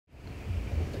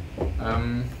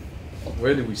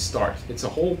Where do we start? It's a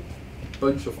whole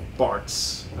bunch of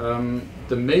parts.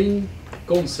 The main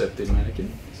concept in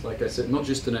Mannequin is, like I said, not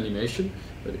just an animation,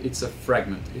 but it's a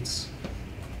fragment. It's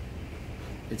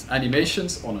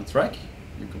animations on a track.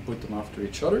 You can put them after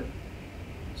each other.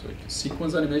 So you can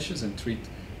sequence animations and treat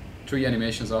three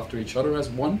animations after each other as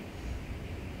one.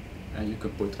 And you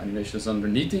could put animations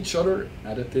underneath each other,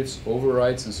 additives,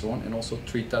 overrides, and so on, and also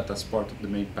treat that as part of the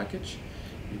main package.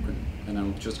 You can, and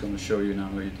I'm just going to show you now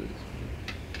how you do it.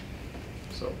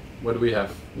 So what do we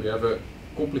have? We have a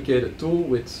complicated tool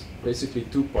with basically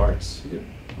two parts here.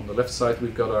 On the left side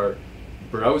we've got our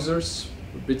browsers,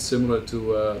 a bit similar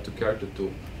to character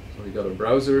tool. So we got our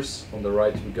browsers. On the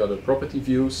right we got our property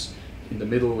views. In the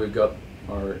middle we've got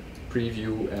our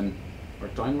preview and our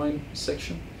timeline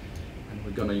section. And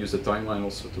we're going to use the timeline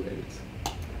also to edit.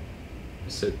 I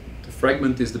said the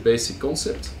fragment is the basic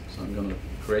concept, so I'm going to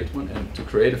create one. And to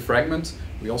create a fragment,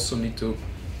 we also need to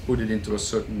put it into a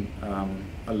certain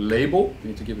a label. We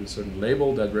need to give it a certain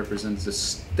label that represents the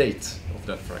state of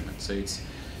that fragment. So it's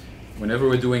whenever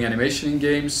we're doing animation in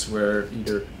games, we're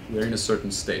in a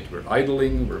certain state. We're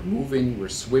idling, we're moving, we're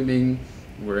swimming,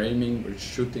 we're aiming, we're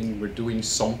shooting, we're doing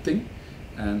something,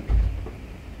 and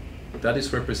that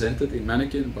is represented in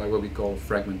Mannequin by what we call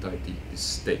fragment ID, this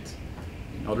state.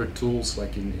 In other tools,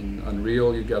 like in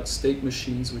Unreal, you got state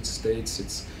machines with states.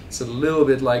 It's a little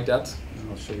bit like that, and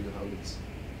I'll show you how it works.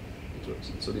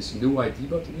 So this new ID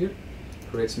button here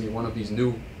creates me one of these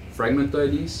new fragment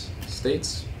IDs,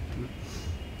 states. You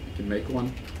can make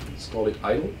one. Let's call it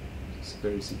idle. It's a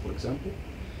very simple example.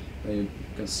 And you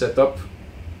can set up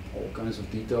all kinds of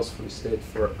details for the state.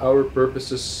 For our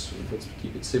purposes, let's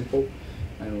keep it simple.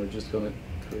 And we're just going to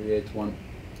create one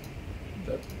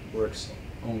that works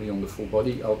only on the full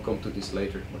body. I'll come to this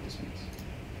later, what this means.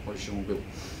 Or Jean will.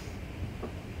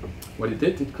 What it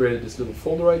did, it created this little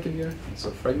folder icon here. It's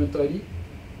our fragment ID,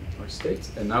 our state.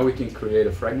 And now we can create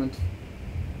a fragment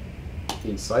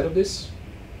inside of this.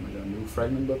 With a new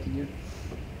fragment button here.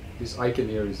 This icon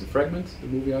here is the fragment, the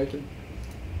movie icon.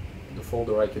 The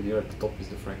folder icon here at the top is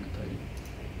the fragment ID.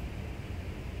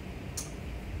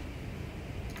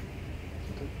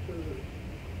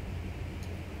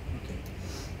 Okay.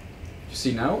 What you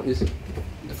see now is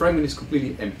the fragment is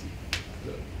completely empty.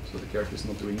 So the character is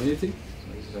not doing anything.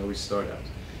 So this is how we start out.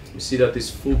 We see that this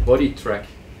full body track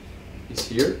is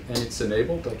here and it's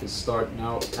enabled. I can start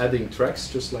now adding tracks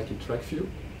just like in track view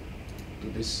to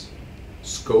this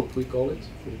scope, we call it,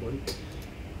 full body.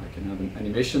 I can add an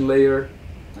animation layer.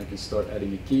 I can start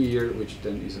adding a key here, which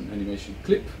then is an animation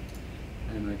clip,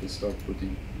 and I can start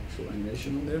putting actual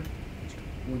animation on there.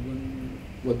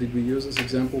 What did we use as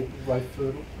example? Right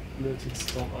rotated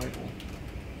start idle.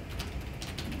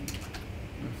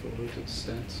 Right rotated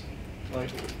stance.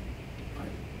 Idle.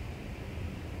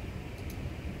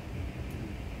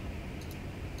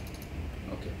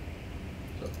 Okay.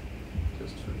 So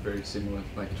just very similar,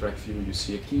 like track view. You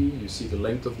see a key. You see the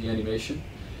length of the animation.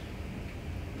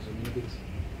 Zoom in a bit.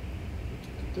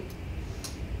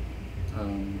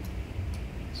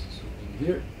 So in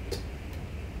here.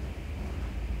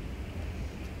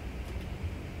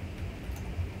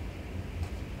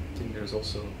 I think there's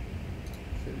also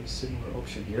a very similar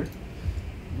option here.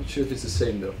 I'm not sure if it's the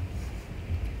same though.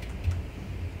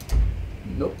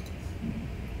 Nope.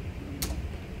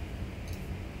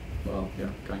 Well, yeah,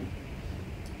 kind of.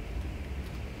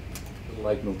 The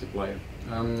light multiplier.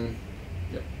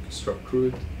 Yeah, construct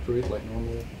through it like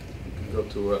normal. You can go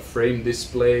to a frame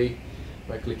display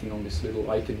by clicking on this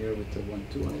little icon here with the 1,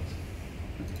 2 on it.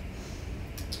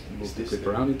 Move the clip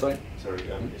around in time. Sorry,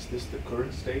 is this the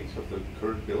current state of the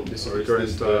current build? This or is the current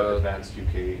this the advanced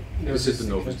UK? This is the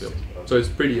Novus build. So it's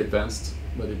pretty advanced,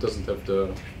 but it doesn't have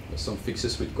some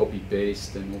fixes with copy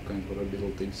paste and all kinds of other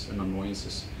little things and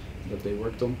annoyances that they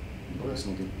worked on. No, it's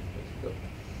not in.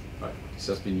 Right, this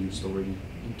has been used already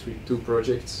in 2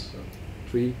 projects. So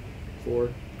 3, 4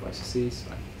 licenses.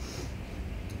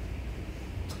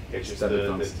 It's just the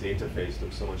interface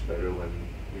looks so much better when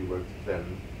we worked on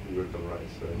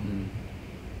Rise, right? Mm-hmm.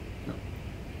 No,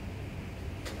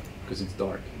 because it's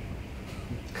dark.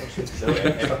 So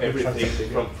everything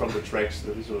from the tracks,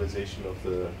 the visualization of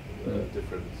the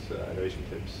different animation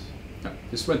clips. Yeah,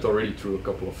 this went already through a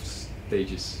couple of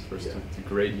stages. First the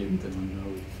gradient and now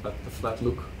the flat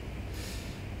look.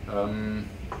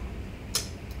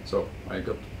 So I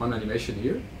got one animation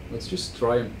here. Let's just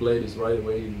try and play this right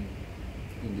away in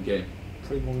the game.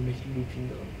 Probably want to make it looping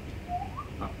though.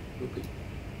 Ah, looping.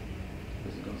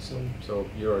 So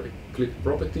here are the clip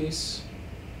properties.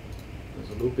 There's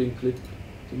a looping clip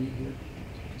thingy here.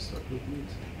 So you can start looping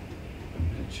it.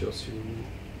 And it shows you.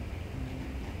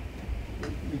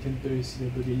 We can barely see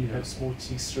that, but yeah, you have small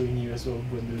ticks showing you as well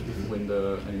when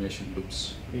the animation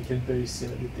loops. You can barely see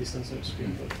at the distance of the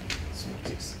screen, but small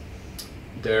ticks.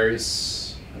 There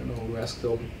is, I don't know who asked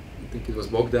all, I think it was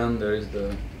Bogdan, there is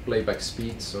the playback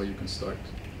speed, so you can start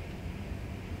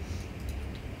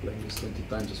playing this 20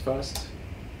 times as fast.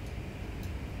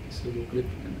 This little clip.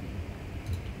 And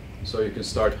so you can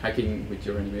start hacking with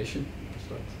your animation,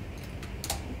 start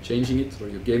changing it, or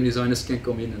your game designers can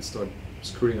come in and start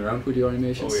screwing around with your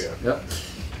animations. Oh yeah. Yeah.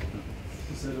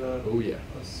 Is it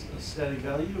a static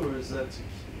value, or is that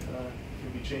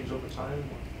can be changed over time?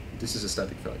 Or? This is a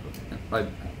static value. Yeah.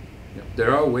 Yeah.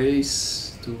 There are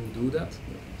ways to do that,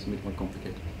 but it's a bit more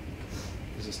complicated.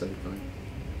 This is a static value.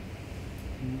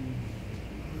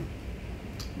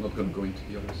 I'm not going to go into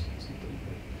the others. It's not that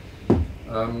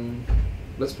important.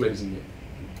 Let's play this in game.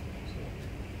 So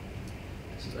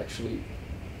this is actually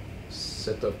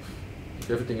set up. If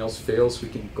everything else fails, we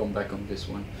can come back on this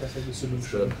one. That's like the It's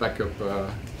solution. a backup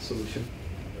solution.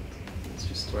 But let's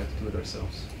just try to do it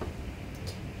ourselves.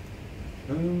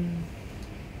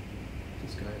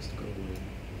 This guy has to go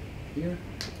here.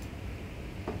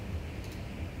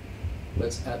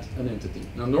 Let's add an entity.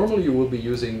 Now normally you will be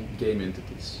using game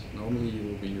entities. Normally you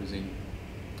will be using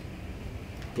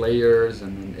players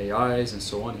and AIs and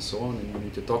so on and so on, and you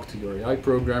need to talk to your AI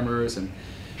programmers and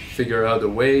figure out a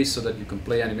way so that you can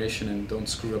play animation and don't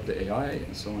screw up the AI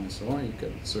and so on and so on. You get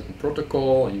a certain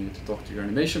protocol and you need to talk to your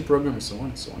animation program and so on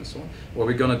and so on and so on. What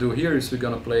we're going to do here is we're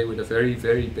going to play with a very,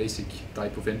 very basic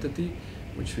type of entity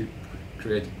which we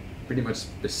create pretty much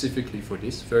specifically for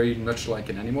this, very much like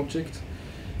an anim object,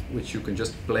 which you can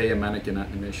just play a mannequin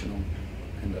animation on,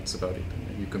 and that's about it. And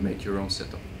then you can make your own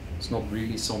setup. It's not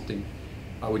really something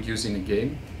I would use in a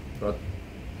game, but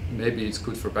maybe it's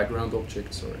good for background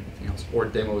objects or anything else, or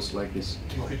demos like this.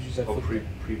 You could use that Or for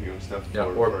previewing stuff. Yeah,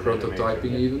 for, or for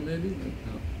prototyping animator, even maybe.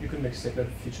 You could make like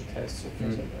feature tests or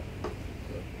things like that.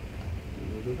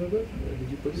 Where did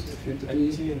you put it?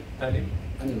 Entity and anim,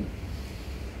 Anim.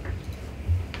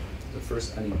 The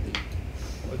first anim thing.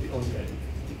 or the only anim.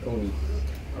 The only.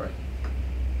 Alright.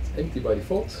 It's empty by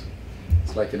default.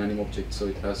 It's like an anim object, so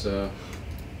it has a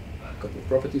couple of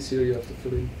properties here you have to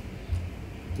fill in.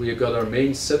 We got our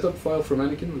main setup file for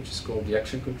Mannequin, which is called the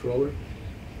action controller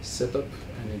setup,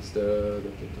 and it's the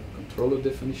controller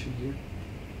definition here.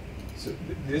 So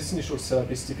this initial setup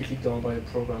is typically done by a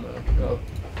programmer.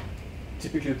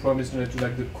 Typically the programmer is going to do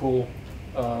like the core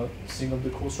thing of the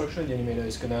core structure, and the animator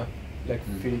is going to like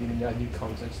fill it in and add new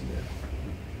context in there.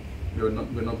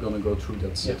 We're not going to go through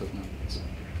that setup now. It's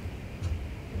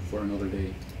for another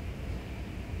day.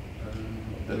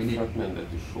 That we need fragment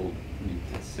that you showed, you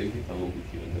can save it along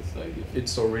with you, and that's the idea.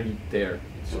 It's already there.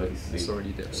 It's already It's saved.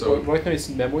 already there. So So right now it's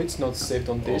in memory, it's not saved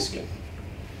on disk. Okay.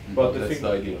 But the that's thing,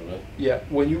 the idea, right? yeah,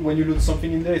 when you load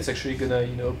something in there, it's actually gonna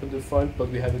open the file, but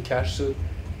we have a cache, so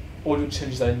all your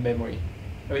changes are in memory.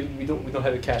 I mean, we don't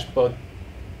have a cache, but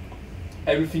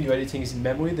everything you're editing is in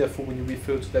memory. Therefore, when you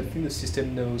refer to that thing, the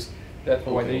system knows that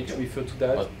I need to refer to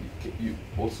that. But you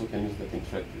also can use that in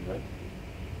Tractive, right?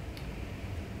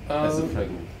 As a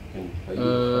fragment.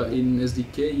 in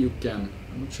SDK you can.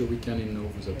 I'm not sure we can in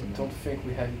Novus at the I moment. don't think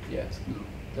we have it yet. No,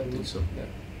 I don't think so. Yeah.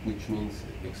 Which means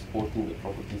exporting the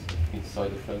properties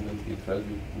inside the fragment in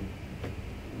Tractive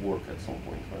could work at some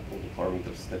point, right? All the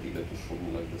parameters static that you showed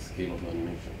me, like the scale of the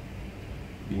animation.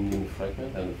 Being in the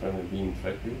fragment and the fragment being in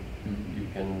Tractive, you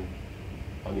can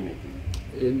animate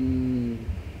it. In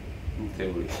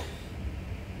theory.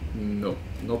 no,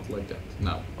 not like that.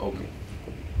 Now, Okay.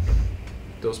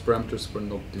 those parameters were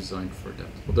not designed for that.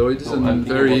 Although it is No, a I'm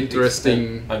thinking very about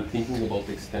interesting. I'm thinking about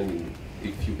extending it.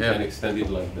 If you Yeah. can extend it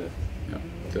like that.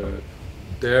 Yeah,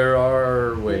 there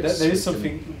are ways. There is we can-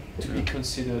 something to be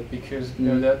considered, because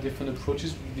Mm. there are different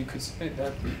approaches. You could say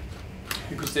that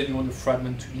you could say you want the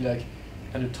fragment to be like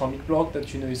an atomic block that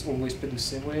is always played the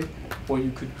same way, or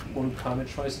you could want to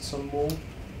parameterize it some more.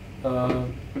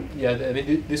 Yeah, I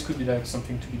mean, this could be like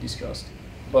something to be discussed.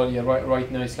 But yeah,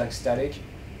 right now it's like static.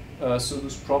 So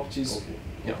those properties. Okay.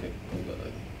 Yeah. Okay. I got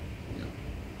it. Yeah.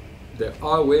 There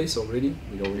are ways already.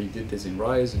 We already did this in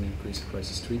Rise and in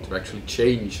Crisis 3 to actually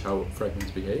change how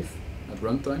fragments behave at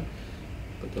runtime,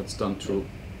 but that's done through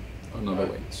another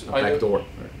way, so a backdoor.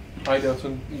 Either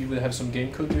you will have some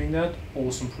game code doing that,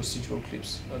 or some procedural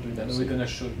clips doing that. And we're gonna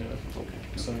show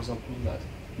some example of that.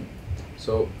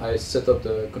 So I set up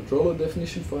the controller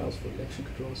definition files for the action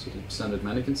controller, so the standard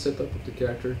mannequin setup of the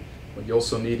character. What you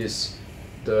also need is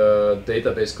the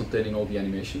database containing all the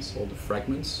animations, all the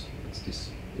fragments. It's this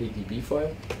ADB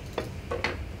file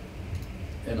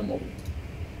and a model.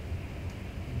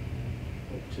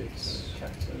 Objects.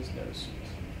 Characters, narrow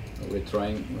suit. What we're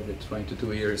trying to do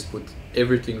here is put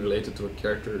everything related to a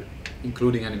character,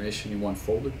 including animation, in one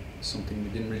folder. Something we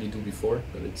didn't really do before,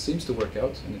 but it seems to work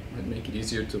out, and it might make it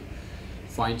easier to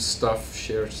find stuff,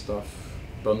 share stuff,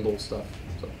 bundle stuff.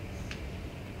 So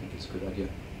I think it's a good idea.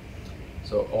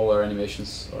 So all our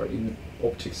animations are in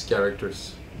objects,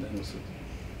 characters, and then also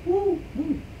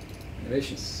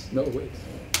animations. No, wait.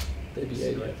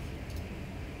 DBA, right?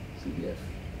 CDF.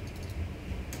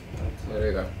 There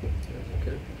you go. There's a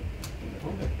character.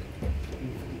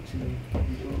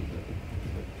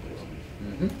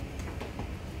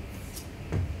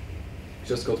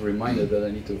 Just got reminded that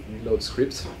I need to reload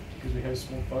scripts. Because we have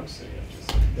small bugs, so yeah, just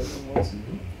that once.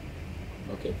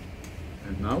 Okay.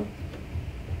 And now,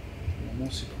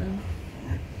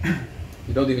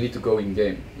 you don't even need to go in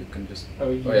game. You can just. Oh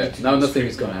yeah. Now nothing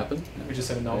is going to happen. We just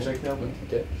have an object now.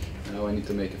 Okay. Now I need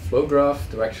to make a flow graph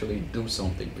to actually do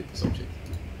something with this object.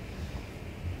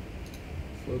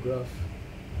 Flow graph.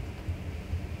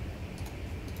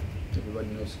 Everybody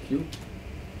knows Q.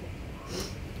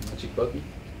 Magic button.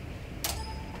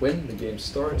 When the game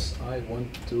starts, I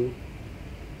want to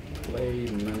play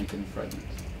Mannequin fragment.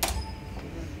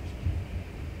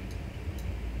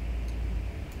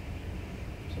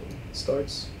 So it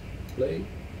starts, play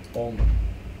on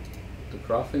the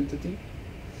graph entity.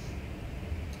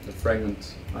 The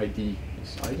fragment ID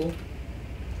is idle.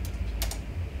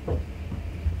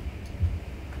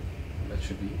 That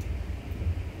should be.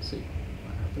 See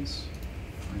what happens.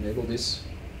 I enable this.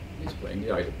 It's playing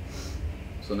the idle.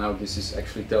 So now this is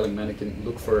actually telling Mannequin,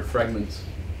 look for a fragment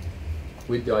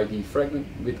with the ID fragment,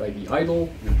 with ID idle,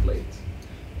 and play it.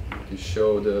 You can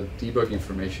show the debug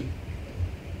information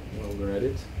while we're at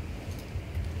it.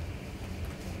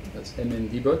 That's mn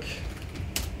debug.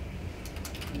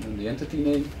 And then the entity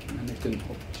name, Mannequin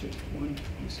object 1 in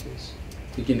this case.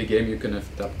 I think in the game you can have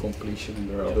tab completion, and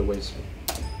there are other ways,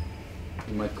 but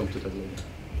we might come to that later.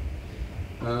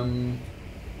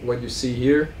 What you see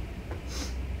here,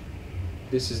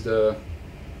 this is the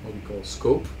what we call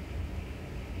scope,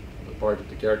 the part of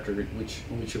the character on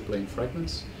which you're playing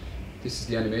fragments. This is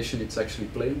the animation it's actually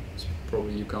playing. It's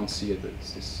probably you can't see it, but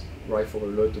it's this rifle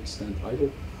alerted stand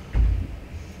idle.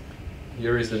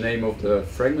 Here is the name of the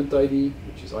fragment ID,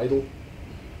 which is idle,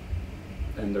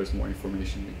 and there's more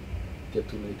information we get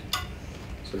to later.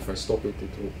 So if I stop it,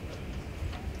 it will.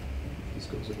 This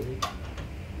goes away.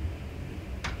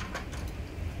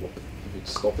 If you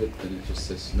stop it, then it just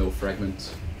says no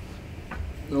fragment,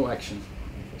 no action.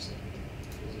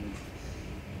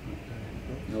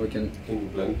 Now we can. Can you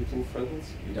blend between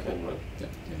fragments? You can, right? Yeah,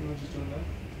 we're just doing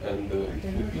that. And it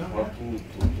would be hard to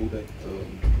do that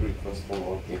request for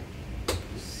working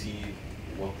to see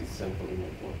what is sampling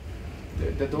and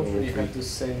what. They don't really have the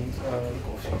same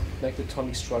like the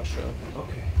atomic structure.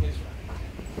 Okay, yes.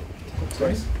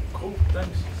 Thanks. Cool,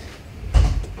 thanks.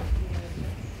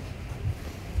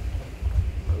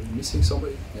 Missing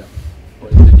somebody? Yeah. Or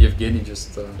did Yevgeny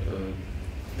just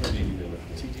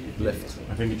left?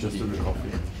 I think it's just a coffee.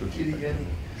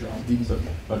 So,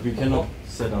 but we cannot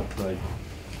set up like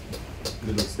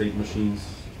little state machines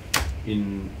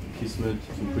in Kismet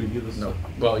to preview this. no.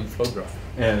 Well, in flow graph.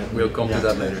 We'll come to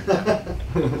that later.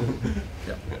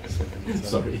 Yeah.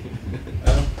 Sorry.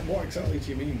 What exactly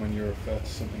do you mean when you refer to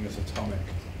something as atomic?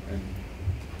 And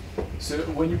So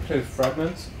when you play a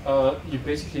fragment, you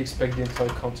basically expect the entire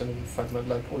content of the fragment,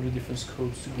 like all the different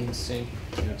scopes, to be in sync.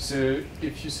 yeah. So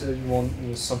if you say you want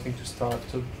something to start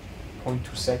at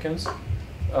 0.2 seconds,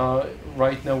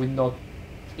 right now we're not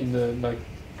in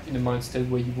the mind state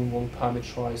where you would want to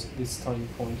parameterize this tiny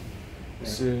point. Yeah.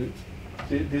 So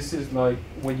this is like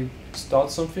when you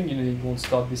start something, you want to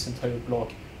start this entire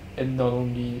block, and not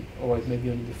only, alright, maybe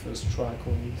only the first track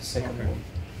or only the second Okay. one.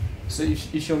 So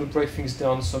if you want to break things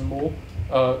down some more,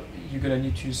 you're going to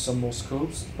need to use some more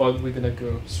scopes, but we're going to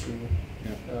go through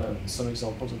some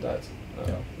examples of that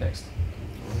next.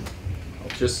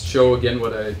 I'll just show again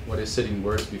what I said in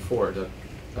words before, that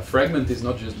a fragment is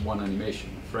not just one animation.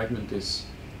 A fragment is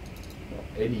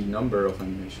any number of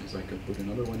animations. I could put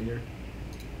another one here.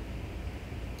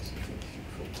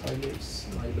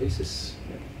 For basis.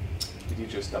 Did you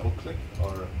just double click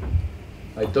or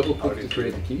I double How click to did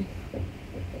create you- a key.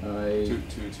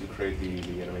 to create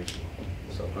the animation?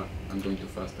 So I'm going too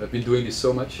fast. I've been doing this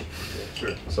so much. Yeah,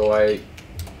 sure. So I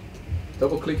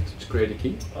double click to create a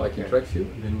key, like in Okay. track view.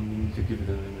 And then we need to give it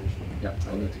an animation.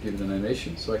 Yeah, I need to give it an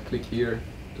animation. So I click here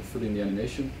to fill in the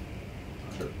animation.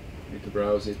 Sure. I need to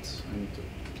browse it. I need to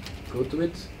go to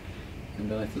it. And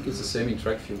then I think it's the same in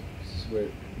track view. This is where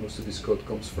most of this code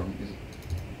comes from. Is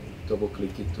double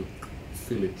click it to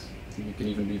fill it. I think you can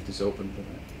even leave this open, but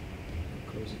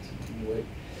I close it anyway.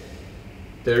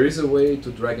 There is a way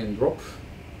to drag and drop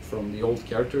from the old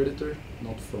character editor,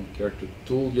 not from character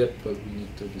tool yet, but we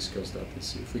need to discuss that and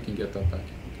see if we can get that back.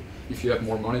 If you have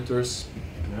more monitors,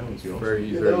 it's very,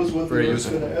 Yeah, very, that was what very I was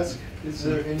useful. going to ask. Is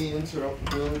there any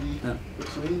interoperability Yeah.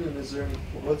 between, and is there any,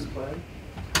 what's planned?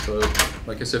 So,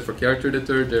 like I said, for character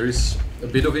editor, there is a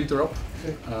bit of interop.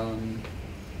 Okay.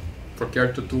 For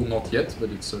character tool, not yet, but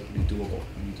it's certainly doable.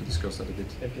 We need to discuss that a bit.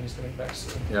 Evgeny is coming back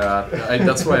soon. Yeah,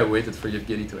 that's why I waited for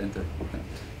Evgeny to enter.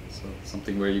 So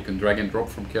something where you can drag and drop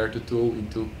from character tool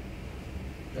into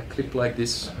a clip like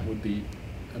this would be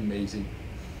amazing.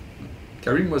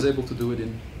 Karim was able to do it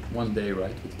in 1 day,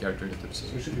 right, with character editor. So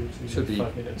So we should be able to should do be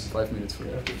 5 minutes. 5 minutes for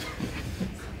Yeah. that.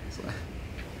 So,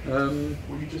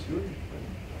 Were you just doing it?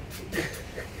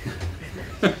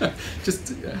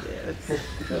 just Yeah, it's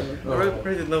oh.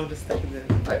 ready to load the stack in there.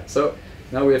 Right, so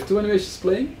now we have 2 animations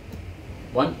playing,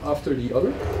 one after the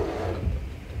other.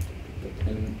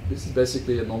 And this is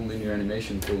basically a non-linear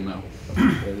animation tool now,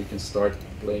 where we can start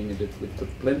playing a bit with the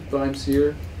blend times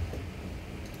here.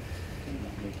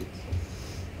 Make it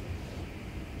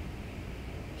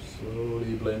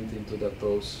slowly blend into that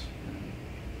toes and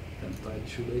then tie the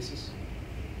shoelaces.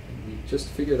 And we just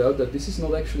figured out that this is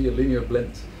not actually a linear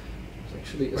blend. It's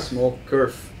actually a small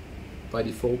curve by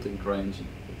default in CRYENGINE.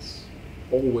 It's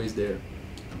always there.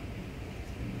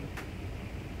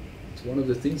 It's one of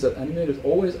the things that animators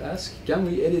always ask, can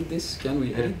we edit this? Can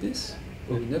we edit this?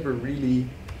 But we never really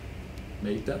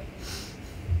made that.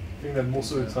 I think that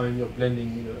most of the time your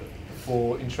blending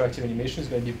for interactive animation is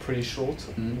going to be pretty short,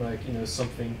 like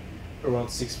something around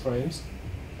 6 frames,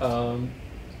 and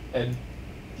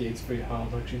yeah, it's very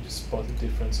hard actually to spot the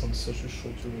difference on such a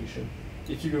short duration.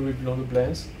 If you go with longer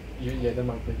blends, yeah, that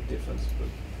might make a difference. But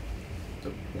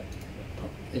So, yeah.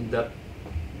 In that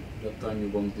time you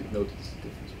won't notice the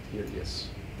difference. But here, yes,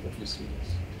 obviously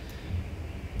yes.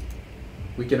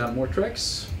 We can add more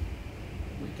tracks.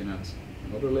 We can add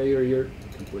another layer here.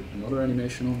 We can put another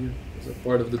animation on here as a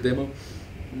part of the demo.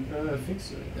 I think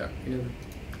so. Yeah, here.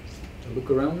 A look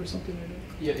around or something like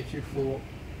that. Yeah, if you for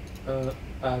add,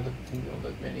 I think not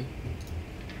that many,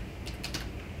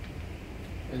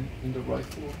 and in the right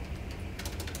floor.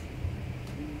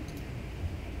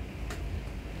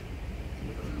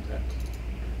 Look around that.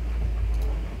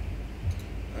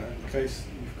 In case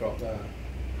you've got the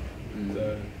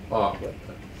Ah, the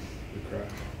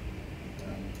crash.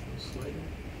 slider.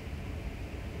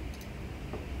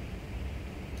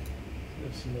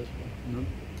 I've seen that one. No.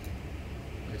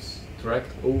 It's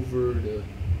dragged over the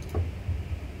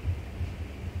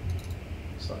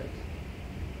side.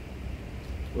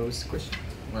 What was the question?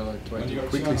 Well, I tried When to you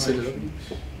quickly quickly set it up.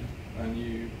 and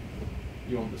you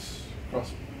want this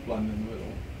cross blend in the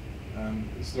middle,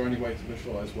 is there any way to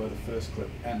visualize where the first clip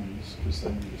ends? Because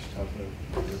then you just have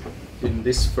a In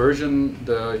this version,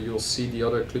 you'll see the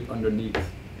other clip underneath.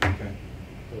 okay.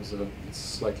 Because it's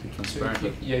slightly So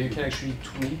transparent. you can actually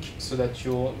tweak so that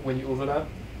when you overlap,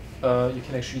 you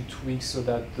can actually tweak so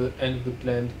that the end of the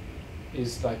blend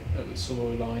is like sort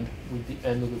of aligned with the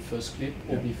end of the first clip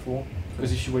or Yeah. before.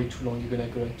 Because if you wait too long, you're gonna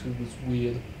go into this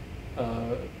weird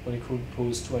what you call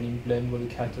pose to anim blend where the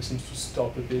character seems to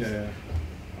stop a bit. Yeah.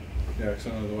 Yeah, because I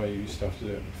know the way you used to have to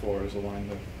do it before is align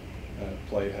the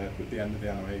playhead with the end of the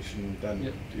animation, then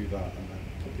Yep. do that, and then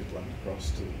put your blend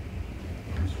across to.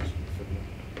 It's just fiddly.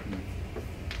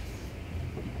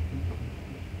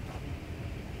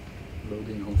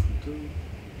 Loading home from 2.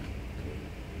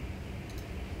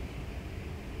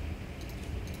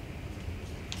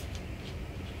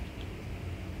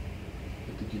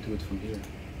 But did you do it from here?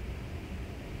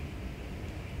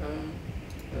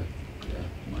 Yeah,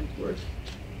 might work.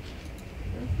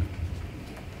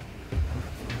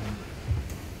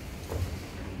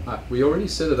 We already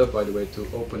set it up, by the way, to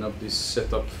open up this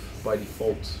setup by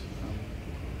default.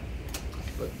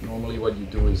 But normally what you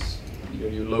do is either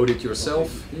you load it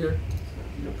yourself here,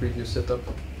 in your previous setup,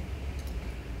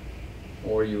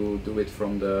 or you do it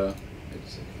from the, wait a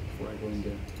second, before I go in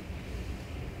there.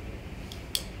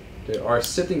 There are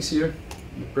settings here,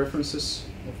 in the preferences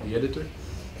of the editor,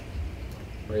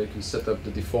 where you can set up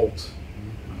the default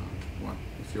one.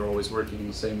 If you're always working on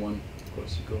the same one, of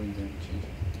course you go in there and change it.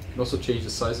 You can also change the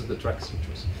size of the tracks, which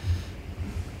was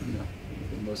one of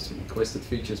the most requested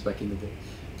features back in the day.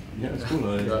 Yeah, it's cool.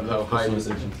 I Yeah, love how high you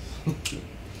customization.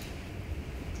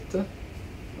 Okay,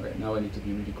 now I need to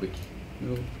be really quick.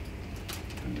 No.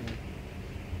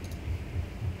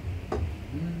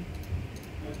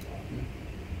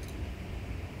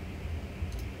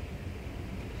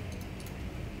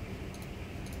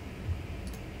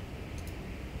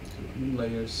 So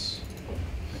layers,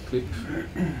 a clip,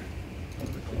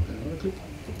 another clip, another clip.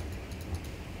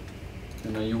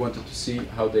 And and you wanted to see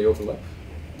how they overlap.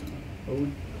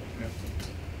 Owen? Yeah.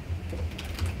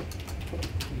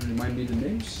 Can you remind me the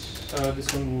names?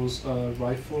 This one was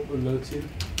rifle, alerted,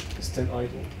 stand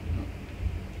idle.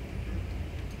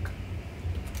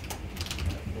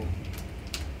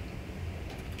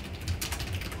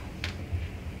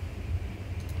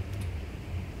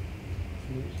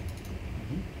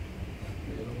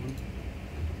 The other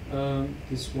one?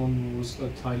 This one was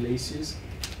tie laces.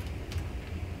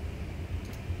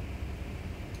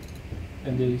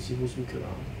 And the laces was look around.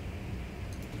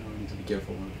 No, I need to be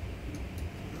careful.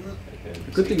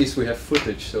 The good thing is we have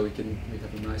footage, so we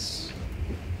have a nice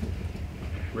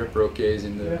repro case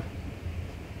in the.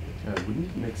 Wouldn't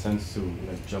it make sense to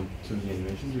like jump to the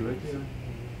animation directly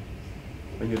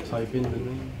when you type in the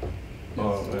name?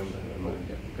 Oh, am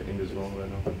I getting this wrong right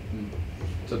now?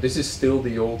 So this is still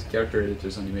the old character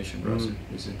editor's animation browser.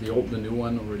 This is the new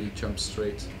one already jumps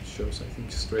straight, shows I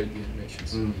think straight the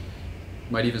animations.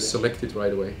 Might even select it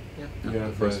right away. Yeah,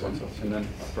 The first yeah, one, that's and then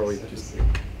probably just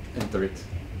enter it.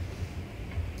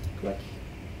 Clack.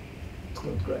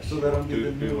 Don't crash. So that'll give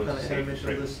the Do you new want kind to of save animation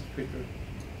frame? list quicker.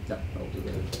 Yeah, I'll do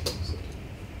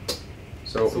that.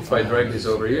 So if I drag this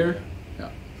over here,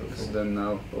 so then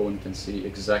now Owen can see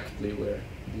exactly where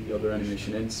the other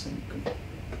animation ends, and you can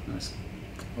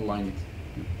align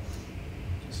it.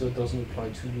 So it doesn't apply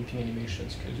to looping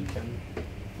animations because you can.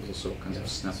 There's also kinds of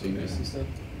snapping. Instead.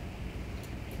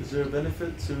 Is there a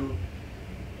benefit to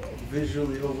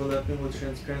visually overlapping with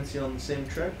transparency on the same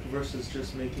track versus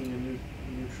just making a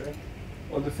new track?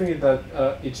 Well, the thing is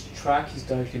that each track is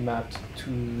directly mapped to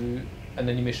an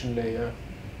animation layer.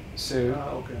 So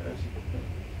Okay, I see.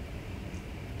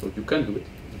 So you can do it.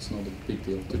 It's not a big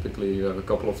deal. Typically, you have a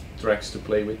couple of tracks to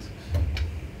play with.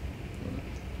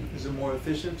 Is it more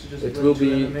efficient to just It blend will two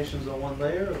be- animations on one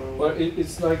layer? Or well,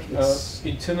 it's like It's-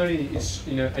 internally, it's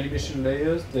animation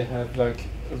layers. They have like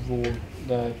a rule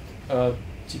that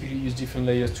typically use different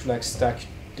layers to like stack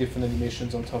different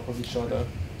animations on top of each other.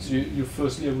 So you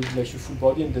first layer with like your full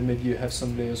body, and then maybe you have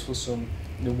some layers for some,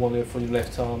 one layer for your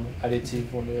left arm,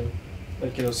 additive, one layer,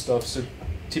 like stuff. So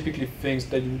typically things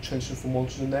that you transition from one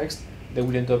to the next, they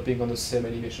will end up being on the same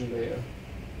animation layer.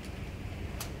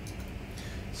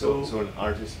 So an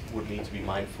artist would need to be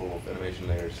mindful of animation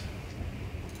layers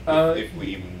if we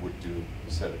even would do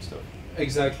setup stuff.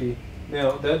 Exactly.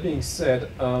 Now that being said,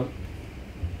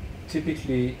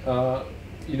 typically,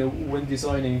 when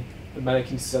designing a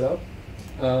mannequin setup,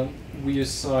 we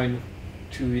assign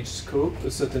to each scope a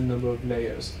certain number of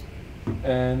layers,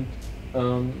 and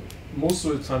most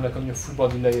of the time, like on your full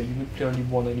body layer, you would play only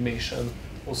one animation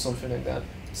or something like that.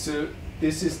 So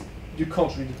you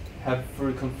can't really have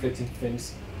very conflicting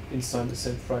things inside the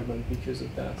same fragment because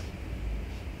of that.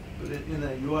 But in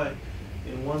that UI,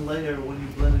 in one layer, when you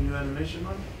blend a new animation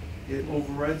on, it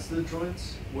overrides the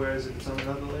joints, whereas if it's on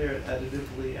another layer, it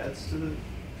additively adds to the joints.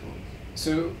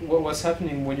 So what's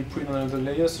happening when you put it on another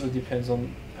layer sort of depends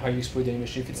on how you exploit the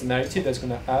animation. If it's a narrative, that's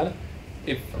going to add.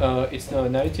 If it's not a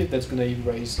narrative, that's going to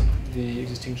erase the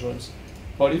existing joints.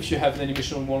 But if you have an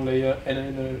animation on one layer and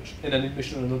an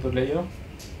animation on another layer,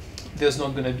 there's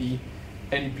not going to be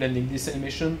any blending. This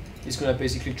animation is going to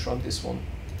basically trump this one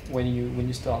when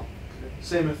you start.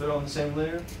 Same if they're on the same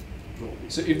layer?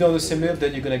 So if they're on the same layer,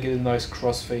 then you're going to get a nice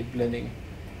crossfade blending.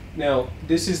 Now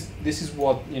this is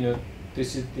what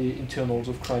this is the internals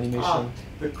of CRYENGINE.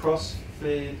 The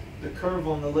crossfade, the curve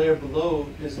on the layer below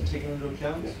isn't taken into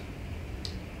account?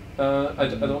 I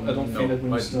don't think that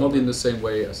when you it's start. not in the same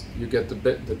way as you get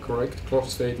the correct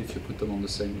crossfade if you put them on the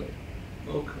same layer.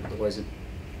 Okay. Otherwise, it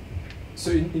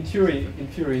So in theory,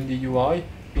 in the UI,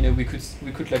 we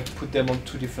could like put them on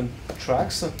two different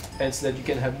tracks, and so that you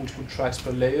can have multiple tracks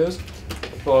per layers.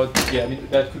 But yeah,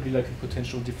 that could be like a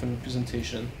potential different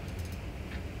representation.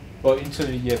 But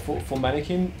internally, yeah, for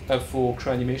Mannequin, for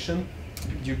CRYENGINE,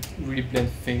 you really blend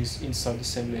things inside the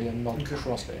same layer, not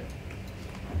cross layer.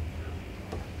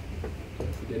 Did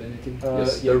I forget anything?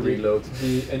 Yes, the reload.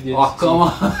 Oh come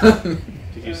on!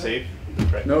 Did you save?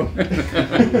 Right. No.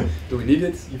 Do we need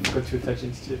it? You forgot to attach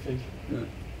it, I think. Yeah.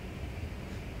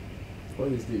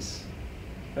 What is this?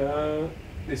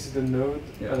 This is the node.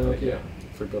 Yeah.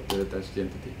 Forgot to attach the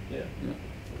entity. Yeah.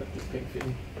 Got the pink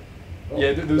thing. Oh,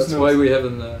 Yeah, those that's nodes. why we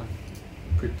haven't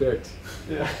prepared.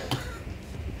 Yeah.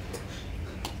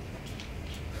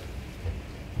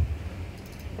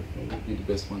 What would be the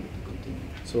best one to continue?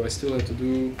 So I still have to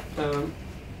do.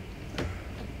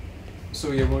 So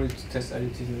we wanted to test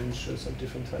additives and show some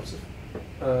different types of.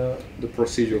 The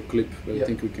procedural clip, but Yeah. I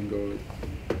think we can go with.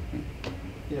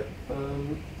 Yeah.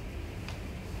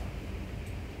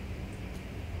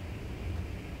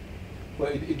 Well,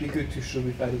 it'd be good to show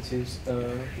with additives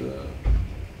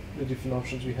the different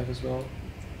options we have as well.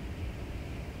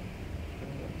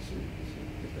 So you can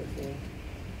get that there.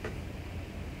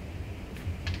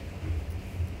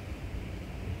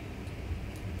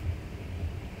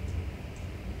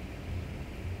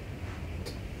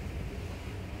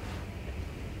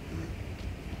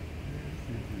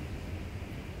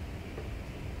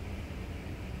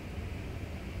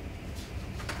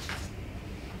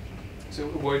 So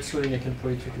while it's loading, I can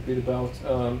probably talk a bit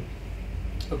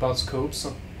about scopes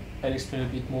and explain a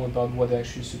bit more about what they're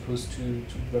actually supposed to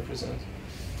represent.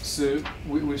 So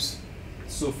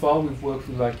so far we've worked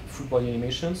with like full body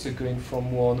animation, so going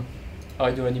from one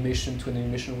idle animation to an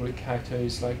animation where the character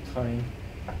is like tying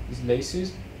his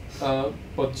laces.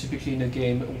 But typically in a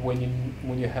game,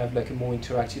 when you have like a more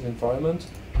interactive environment,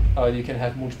 you can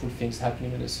have multiple things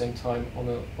happening at the same time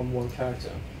on one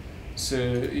character. So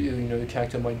the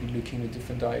character might be looking in a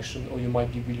different direction, or you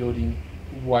might be reloading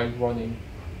while running,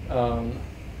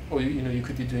 or you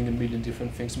could be doing a million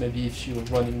different things. Maybe if you're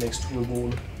running next to a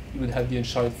wall, you would have the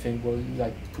Uncharted thing where you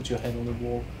like put your hand on the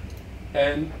wall,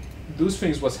 and those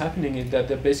things. What's happening is that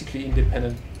they're basically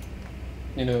independent,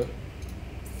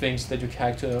 things that your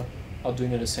character are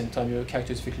doing at the same time. Your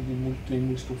character is effectively doing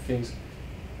multiple things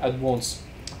at once,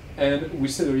 and we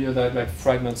said earlier that like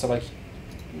fragments are like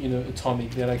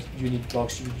atomic. They're like unit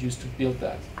blocks you would use to build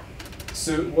that.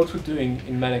 So what we're doing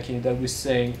in Mannequin is that we're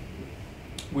saying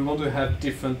we want to have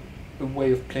a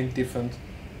way of playing different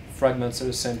fragments at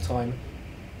the same time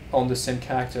on the same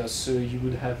character. So you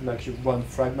would have like your run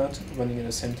fragment running at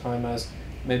the same time as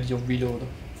maybe your reload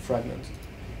fragment.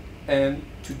 And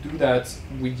to do that,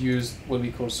 we use what we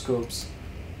call scopes.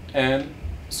 And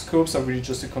scopes are really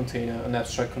just a container, an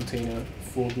abstract container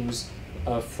for those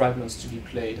fragments to be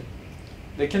played.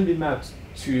 They can be mapped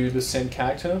to the same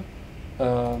character,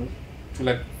 to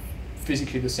like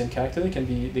physically the same character. They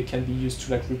can be used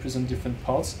to like represent different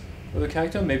parts of the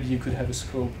character. Maybe you could have a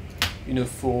scope,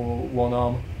 for one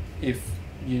arm if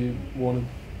you want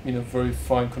to, very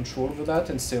fine control over that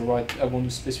and say, right, I want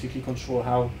to specifically control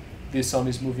how this arm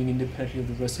is moving independently of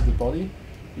the rest of the body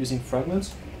using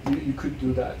fragments. You could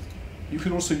do that. You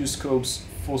could also use scopes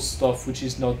for stuff which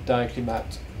is not directly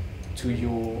mapped to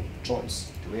your joints.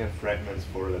 Do we have fragments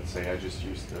for, let's say, I just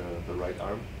used the right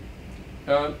arm?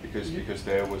 Because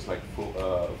there was like full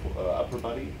upper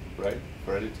body, right,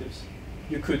 for additives?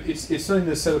 You could. It's not in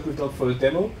the setup we've done for the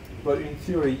demo, but in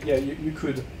theory, yeah, you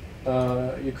could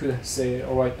say,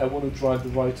 all right, I want to drive the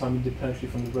right arm independently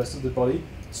from the rest of the body.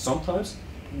 Sometimes,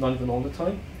 not even all the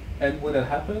time. And when that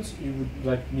happens, you would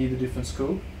like need a different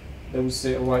scope that would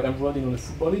say, all right, I'm running on the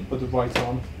full body, but the right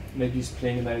arm maybe is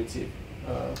playing an additive.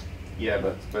 Yeah,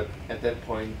 but at that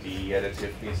point, the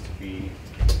additive needs to be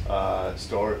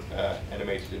stored,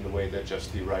 animated in the way that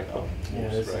just the right arm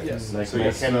moves, right? Yes. Like So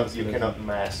you cannot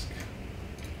mask.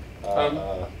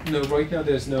 No, right now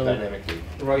there's no. Dynamically.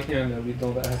 Right now, no, we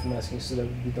don't have masking, so that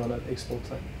would be done at export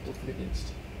time. Totally against.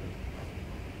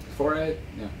 For it,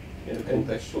 yeah. Yeah, the And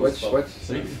contextual stuff.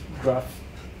 What?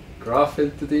 Graph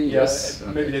entity, Yeah, yes.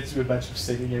 maybe Okay. let's do a batch of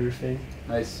saving everything.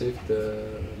 I saved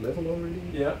the level already.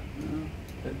 Yeah.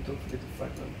 And don't forget the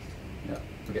fragment. Yeah.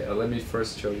 Okay. Let me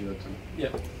first show you how to Yeah.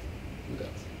 do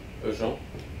that. Jean,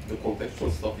 the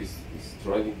contextual stuff is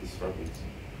driving this fragment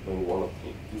when we want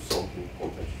to do something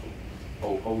contextual.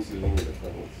 How is it linked with the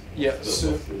fragments? Yeah,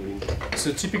 Instead of the link?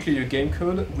 So typically your game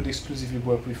code would exclusively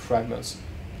work with fragments.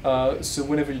 So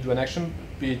whenever you do an action,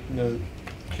 be it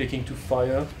clicking to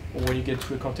fire, or when you get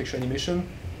to a contextual animation,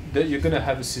 that you're gonna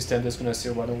have a system that's gonna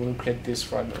say, well, I want to play this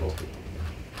fragment.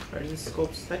 Are the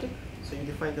scopes static? So you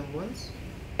define them once?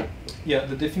 Yeah,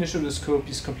 the definition of the scope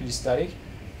is completely static,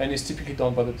 and it's typically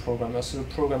done by the programmer. So the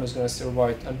programmer is gonna say,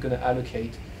 right, I'm gonna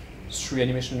allocate 3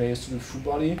 animation layers to the full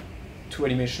body, 2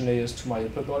 animation layers to my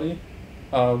upper body,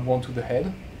 1 to the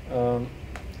head,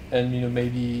 and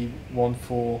maybe 1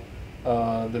 for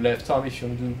the left arm if you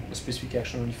want to do a specific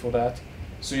action only for that.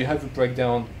 So you have a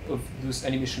breakdown of those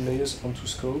animation layers onto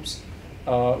scopes,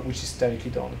 which is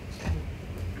statically done.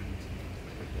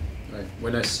 Right.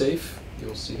 When I save,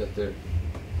 you'll see that there,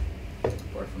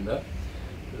 apart from that,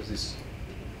 there's this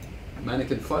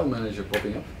Mannequin file manager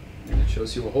popping up, and it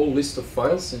shows you a whole list of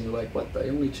files, and you're like, what? I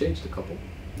only changed a couple.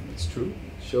 And it's true.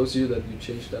 It shows you that you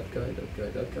changed that guy, that guy,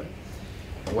 that guy.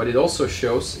 And what it also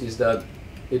shows is that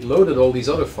it loaded all these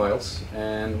other files,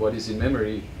 and what is in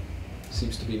memory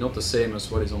seems to be not the same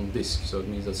as what is on disk. So it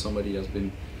means that somebody has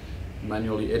been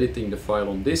manually editing the file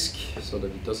on disk so that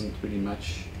it doesn't really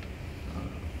match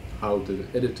how the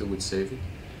editor would save it.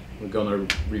 We're gonna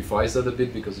revise that a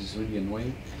bit because it's really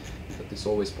annoying that this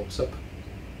always pops up.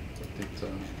 But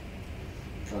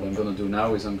what I'm gonna do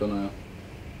now is I'm gonna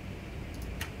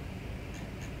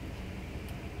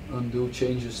undo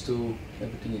changes to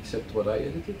everything except what I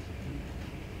edited.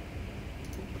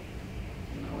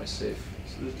 Now I save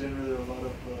So there's generally a lot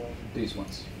of these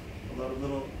ones.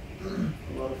 little,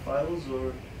 a lot of files,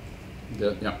 or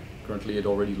Yeah, currently it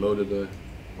already loaded a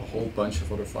whole bunch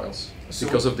of other files So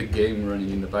because of the game running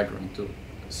in the background too.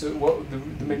 So what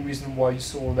the main reason why you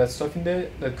saw all that stuff in there,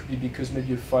 that could be because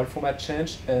maybe a file format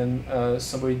changed and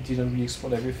somebody didn't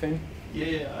re-export everything.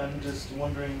 yeah, I'm just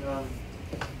wondering.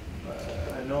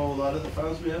 I know a lot of the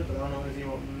files we have, but I don't know anything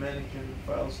about Mannequin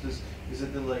files. Is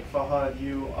it that like Fahad,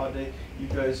 you, Ade, you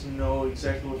guys know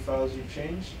exactly what files you've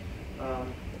changed?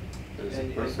 It's a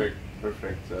And-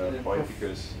 perfect and point prof-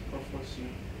 because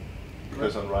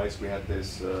you. on Rise we had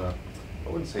this I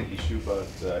wouldn't say issue, but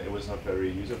it was not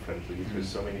very user friendly because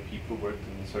so many people worked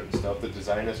in certain stuff. The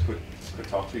designers could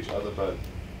talk to each other, but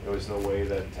there was no way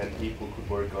that 10 people could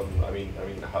work on. I mean,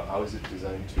 how is it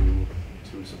designed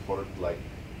to support like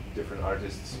different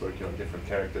artists working on different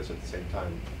characters at the same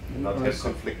time, and not have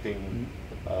conflicting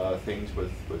things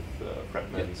with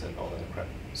fragments and all that crap.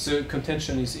 So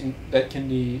contention that can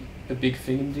be a big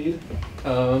thing indeed,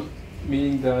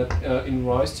 meaning that in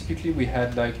Rise typically we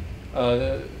had like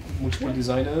multiple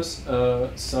designers,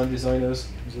 sound designers,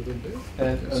 Is it in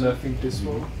there? and I think this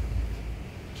one.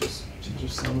 Just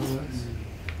some of that.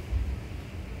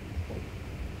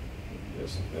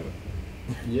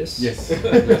 Yes. Yes. Yes.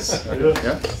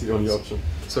 Yeah. It's the only option.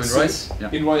 So in So Rise,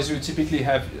 yeah. In Rise you typically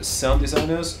have sound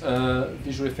designers,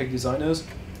 visual effect designers,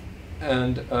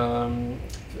 and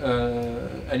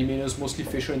animators, mostly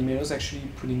facial animators actually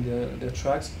putting their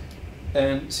tracks,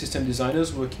 and system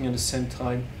designers working at the same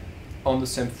time on the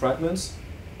same fragments.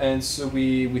 And so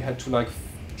we had to like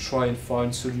try and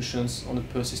find solutions on a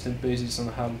persistent basis on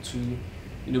how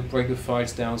to break the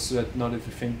files down so that not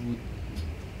everything would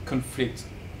conflict.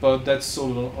 But that's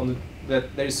sort of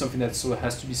that is something that sort of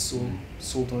has to be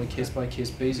solved on a case by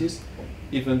case basis,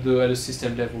 even though at a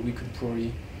system level we could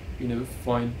probably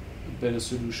find better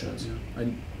solutions. Yeah.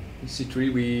 And in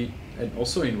C3 and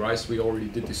also in Rise we already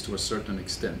did this to a certain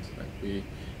extent. Like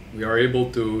we are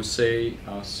able to say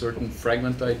certain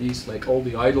fragment IDs, like all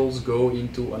the idols go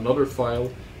into another file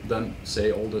than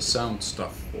say all the sound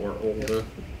stuff or all the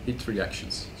hit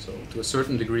reactions. So to a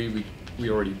certain degree we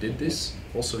already did this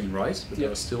also in Rise, but there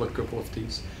are still a couple of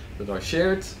things that are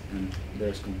shared and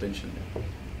there's contention there.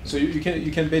 So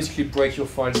you can basically break your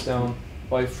files down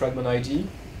by fragment ID.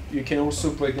 You can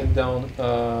also break them down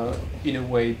in a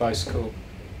way by scope.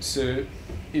 So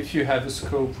if you have a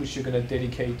scope which you're going to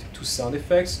dedicate to sound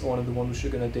effects, or another one which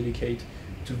you're going to dedicate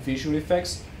to visual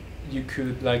effects, you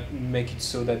could like make it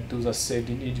so that those are saved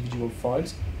in individual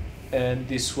files, and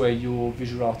this way your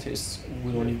visual artists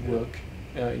will only work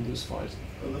in those files.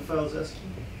 Are the files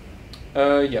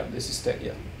ASCII? Yeah, this is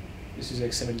this is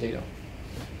XML data.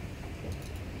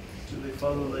 Do they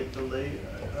follow like the layer?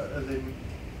 Are they?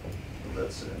 Well,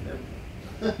 that's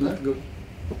Not good.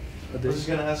 I was just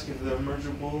gonna ask if they're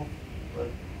mergeable, but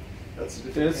that's a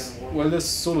different There's can of worms. well, there's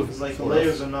sort of It's like the sort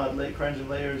layers of. are not CRYENGINE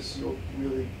layers. You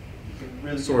can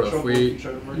really Sort get of, in trouble we- if you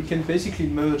try to merge. you can basically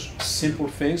merge simple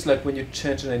things, like when you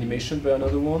change an animation by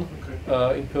another one.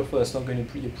 Okay. In Perfor, that's not going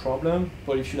to be a problem.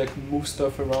 But if you like move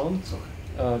stuff around,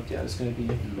 yeah, it's going to be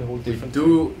a whole We different.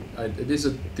 do. It is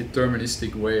a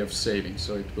deterministic way of saving,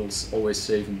 so it will always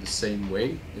save in the same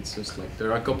way. It's just like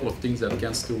there are a couple of things that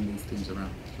can still move things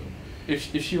around. So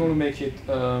If you want to make it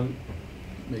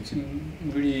makes it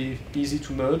really easy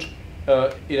to merge,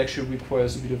 it actually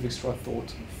requires a bit of extra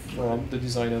thought from the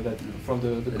designer from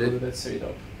the coder that set it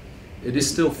up. It is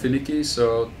still finicky,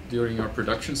 so during our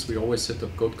productions we always set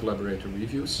up code collaborator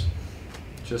reviews,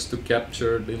 just to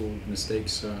capture little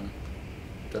mistakes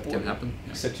that can happen.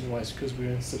 Yeah. Except in Rise, because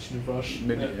we're in such a rush.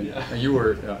 Maybe, yeah. and you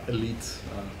were elite.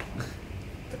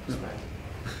 That was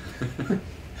mad.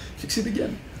 Fix it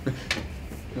again.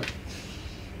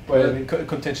 Well, I mean,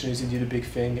 contention is indeed a big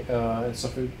thing, and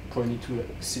something we probably need to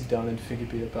sit down and think a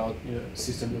bit about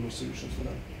system level solutions for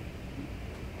that.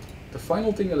 The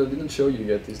final thing that I didn't show you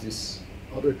yet is this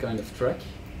other kind of track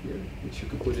here, which you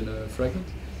can put in a fragment,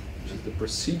 which is the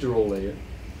procedural layer.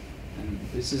 And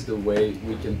this is the way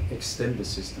we can extend the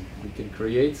system. We can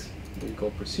create what we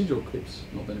call procedural clips,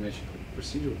 not animation clips,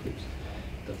 procedural clips,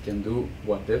 that can do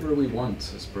whatever we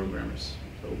want as programmers.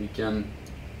 So we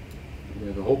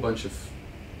have a whole bunch of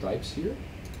types here,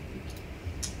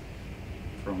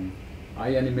 from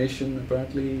eye animation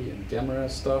apparently, and camera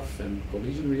stuff, and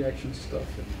collision reaction stuff,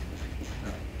 and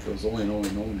goes on and on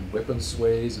and on, and weapon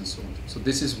sways and so on. So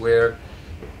this is where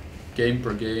game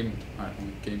per game, on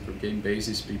a game per game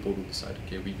basis, people will decide,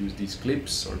 okay, we use these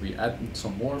clips, or we add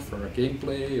some more for our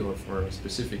gameplay, or for a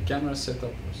specific camera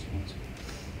setup, or so on.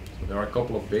 So there are a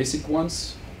couple of basic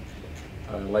ones,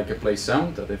 like a play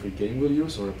sound that every game will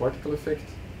use, or a particle effect,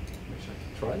 which I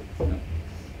can try.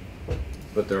 Yeah.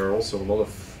 But there are also a lot of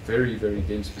very, very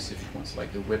game-specific ones,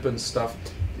 like the weapon stuff.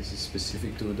 This is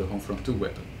specific to the Homefront 2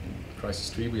 weapon. In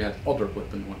Crysis 3 we had other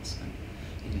weapon ones, and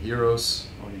in Heroes,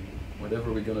 or in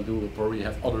whatever we're gonna do, we'll probably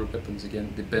have other weapons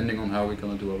again, depending on how we're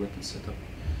gonna do our weapon setup,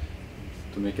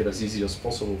 to make it as easy as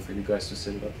possible for you guys to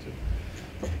set it up too.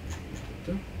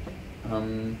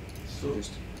 So,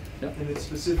 just, yeah. and it's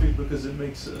specific because it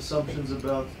makes assumptions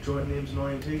about joint names and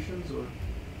orientations, or?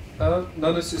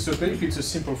 No, so basically it's a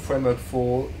simple framework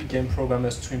for game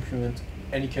programmers to implement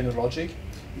any kind of logic.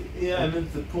 Yeah, I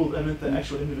meant the pool. I meant the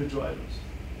actual individual items.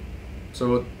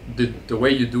 So the way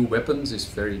you do weapons is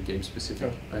very game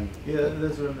specific, and Yeah,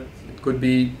 that's what I meant. it could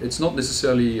be. It's not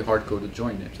necessarily hard-coded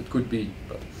join names. It could be,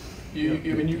 but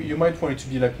You might want it to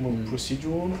be like more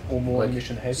procedural or more like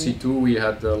animation heavy. C2 we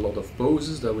had a lot of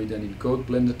poses that we then in code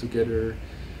blended together.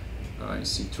 In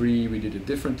C3 we did it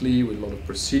differently with a lot of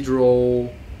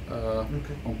procedural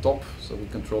on top, so we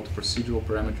controlled the procedural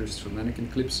parameters through Mannequin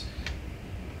clips.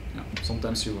 Yeah,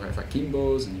 sometimes you have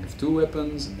akimbos and you have 2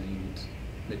 weapons, and then you need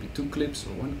maybe 2 clips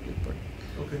or 1 clip. But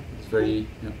Okay. it's very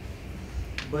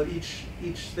But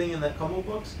each thing in that combo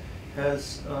box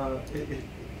has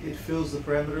it fills the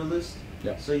parameter list.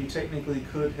 Yeah. So you technically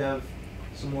could have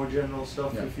some more general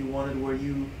stuff Yeah. if you wanted, where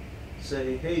you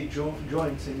say, "Hey,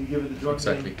 joints," and you give it the joint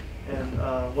Exactly. name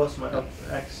and what's my up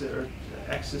axis or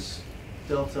axis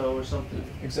delta or something.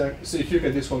 Exactly. So if you look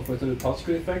at this one for the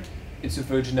particle effect, it's a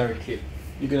very generic clip.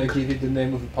 You're gonna give it the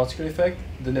name of a particle effect,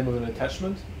 the name of an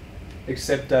attachment,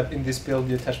 except that in this build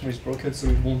the attachment is broken, so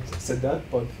it won't set that,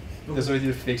 but there's already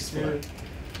a fix for it.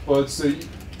 But so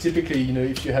typically, you know,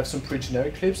 if you have some pretty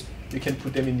generic clips, you can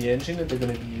put them in the engine and they're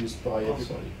gonna be used by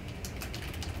everybody.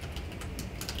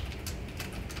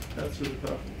 That's really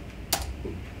powerful.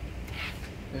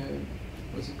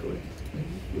 what's it going?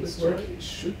 Will Let's it work? try. It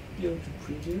should be able to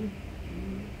preview.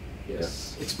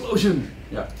 Yes. Yeah. Explosion!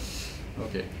 Yeah.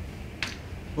 Okay.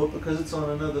 But because it's on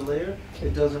another layer,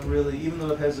 it doesn't really, even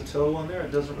though it has a toe on there,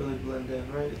 it doesn't really blend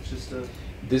in, right? It's just a...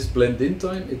 This blend-in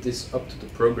time, it is up to the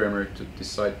programmer to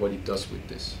decide what he does with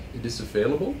this. It is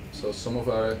available, so some of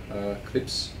our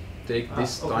clips take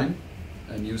this time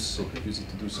and use it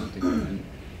to do something. And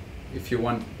if you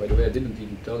want, by the way, I didn't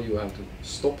even tell you how to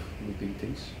stop looping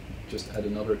things. Just add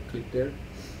another clip there,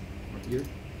 or here,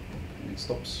 and it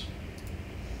stops.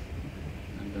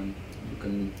 And then you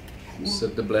can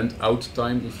set the blend out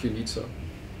time if you need so.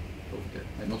 Okay.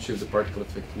 I'm not sure if the particle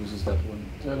effect uses that one.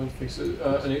 I don't think so.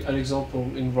 An example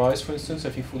in Rise, for instance, I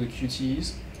think for the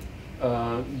QTEs,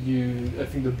 I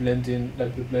think the blend-in,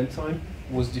 like the blend time,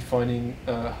 was defining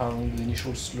how long the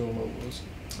initial slow-mo was.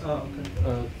 Oh,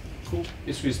 okay. Cool.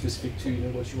 It's really specific to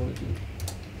what you want to do.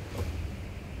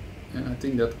 And I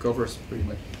think that covers pretty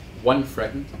much one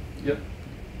fragment. Yep.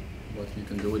 What you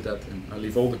can do with that, and I'll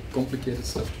leave all the complicated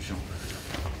stuff to Jean.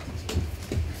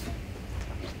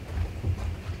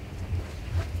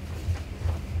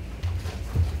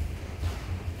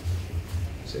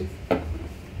 Save?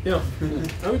 Yeah.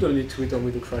 I don't need to return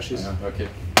with the crashes. Okay.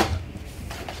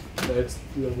 Let's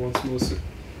do that once more.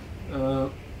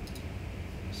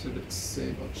 So let's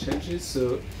save our changes.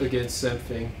 So again, same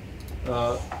thing.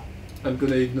 I'm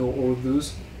gonna ignore all of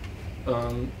those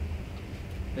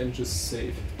and just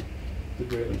save the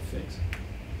relevant things.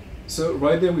 So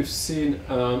right there we've seen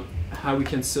how we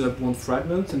can set up one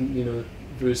fragment and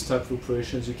various types of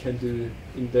operations you can do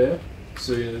in there.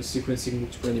 So sequencing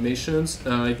multiple animations,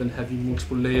 even having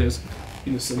multiple layers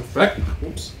in the same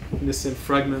in the same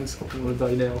fragment. I don't want to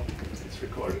die now. It's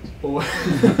recorded.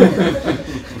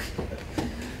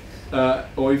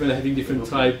 Or even having different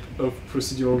type of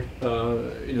procedural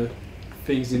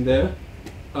things in there.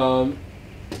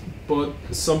 But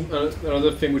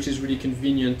another thing which is really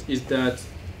convenient is that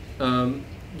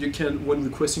you can, when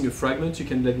requesting a fragment, you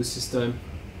can let the system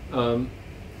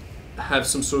have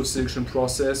some sort of selection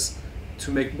process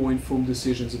to make more informed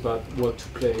decisions about what to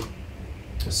play.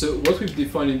 So what we've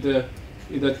defined in there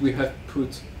is that we have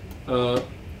put an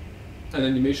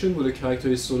animation where the character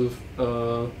is sort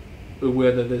of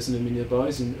aware that there's an enemy nearby,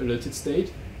 is in alerted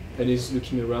state, and is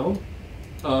looking around.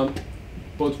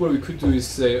 But what we could do is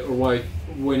say, alright,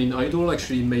 when in idle,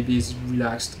 actually maybe he's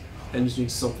relaxed and is doing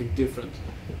something different.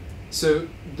 So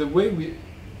the way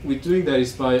we're doing that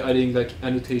is by adding like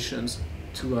annotations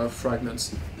to our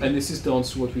fragments, and this is done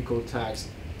through what we call tags.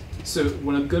 So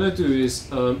what I'm gonna do is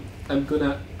I'm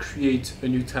gonna create a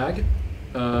new tag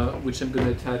which I'm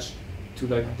gonna attach to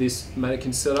like this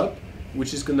mannequin setup,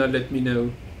 which is gonna let me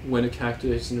know when a character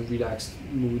is in a relaxed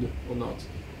mood or not.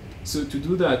 So to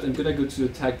do that, I'm gonna go to the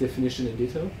tag definition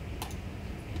editor,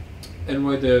 and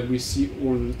right there we see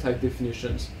all the tag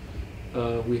definitions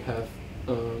we have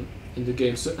in the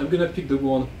game. So I'm gonna pick the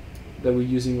one that we're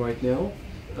using right now,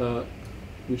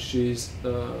 which is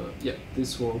yeah,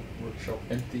 this one. Workshop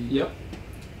empty. Yeah,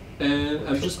 and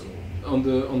I'm just on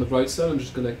the right side. I'm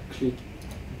just gonna click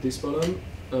this button,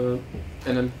 and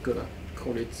I'm gonna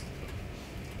call it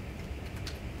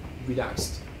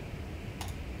relaxed.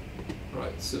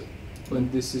 Right. So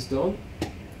when this is done,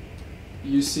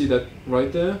 you see that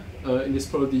right there in this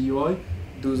part of the UI,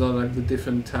 those are like the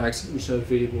different tags which are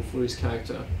available for this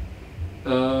character.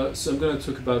 So I'm gonna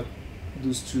talk about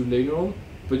those two later on,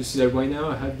 but you see that right now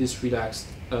I have this relaxed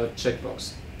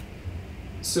checkbox.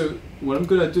 So what I'm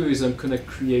gonna do is I'm gonna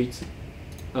create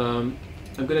a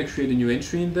new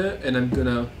entry in there, and I'm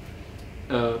gonna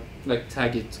like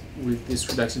tag it with this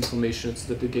relaxed information so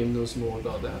that the game knows more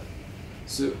about that.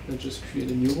 So I just create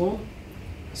a new one.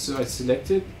 So I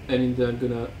select it, and in there I'm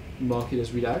gonna mark it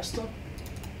as relaxed,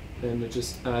 and I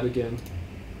just add again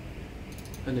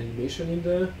an animation in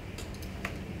there.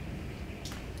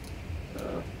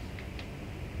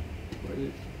 Where is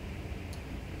it?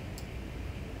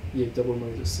 Yeah, double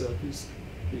minus setup is a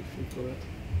big thing for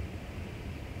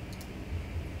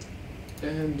that.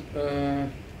 And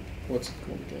what's it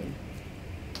called again?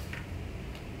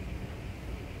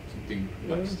 Something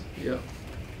relaxed. Yeah.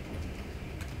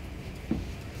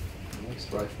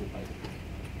 Relaxed rifle.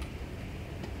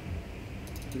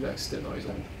 Relaxed and idle.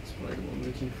 That's what I'm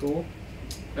looking for.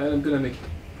 And I'm gonna make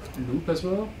a loop as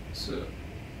well. So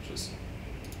just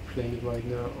playing it right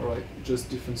now. Alright, just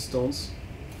different stance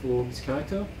for this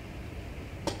character.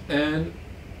 And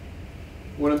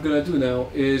what I'm gonna do now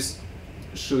is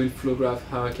show in Flowgraph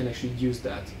how I can actually use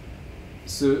that.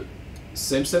 So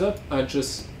same setup, I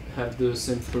just have the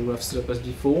same Flowgraph setup as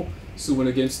before. So when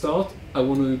a game starts, I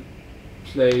want to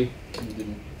play. You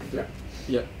didn't.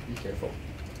 Yeah. Be careful.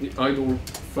 The idle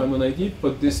fragment ID,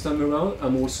 but this time around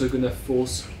I'm also gonna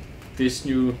force this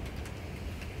new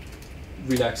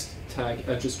relaxed tag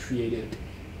I just created.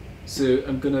 So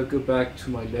I'm gonna go back to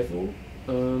my level.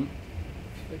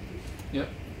 Yeah.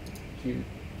 View.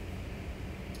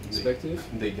 Perspective.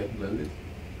 They get blended.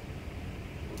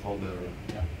 All the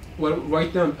Well,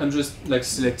 right now I'm just like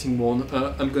selecting one.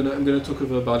 I'm gonna talk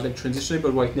about like transitioning,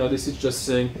 but right now this is just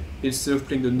saying instead of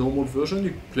playing the normal version,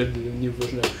 you play the new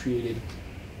version I created,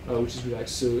 which is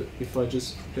relaxed. So if I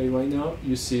just play right now,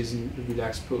 you see it's in the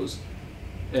relaxed pose,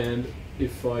 and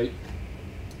if I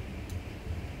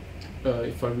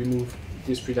remove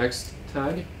this relaxed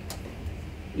tag,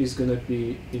 it's gonna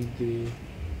be in the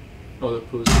other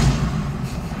pose.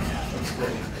 That's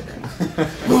great.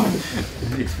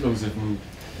 The explosive move.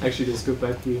 Actually, let's go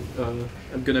back with, I'm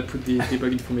gonna put the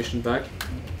debug information back.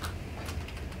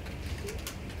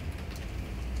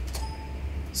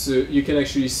 So you can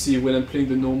actually see when I'm playing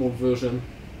the normal version,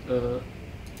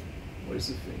 what is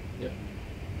the thing? Yeah.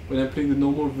 When I'm playing the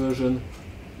normal version,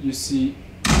 you see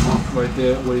right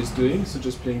there what it's doing, so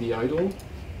just playing the idle.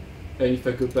 And if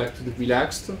I go back to the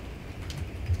relaxed,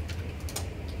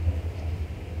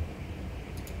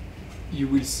 you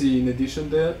will see in addition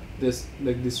there's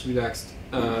like this relaxed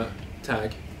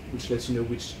tag, which lets you know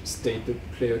which state the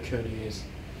player currently is.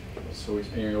 So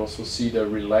you also see the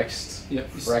relaxed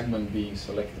fragment being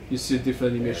selected. You see a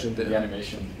different animation there. The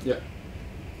animation. Yeah.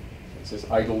 It says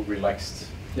idle relaxed.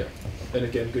 Yeah. And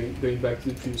again, going back to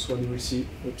the previous one, you will see,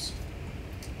 oops.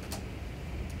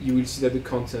 You will see that the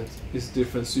content is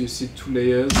different. So you see 2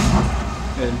 layers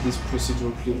and this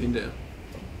procedural clip in there.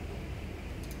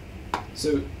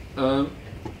 So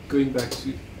going back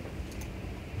to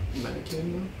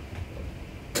Mannequin now.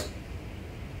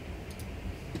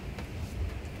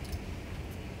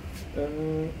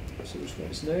 So which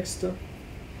one is next?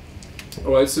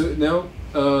 Alright, so now,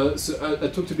 so I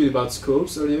talked a bit about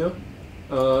scopes earlier.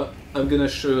 I'm gonna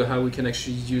show how we can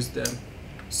actually use them.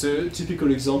 So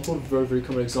typical example, very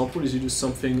common example, is you do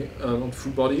something on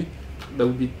full body. That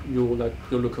would be your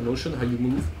locomotion, how you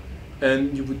move,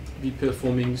 and you would be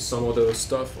performing some other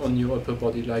stuff on your upper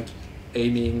body, like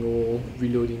aiming or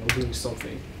reloading or doing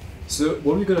something. So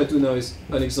what we're gonna do now is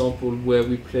an example where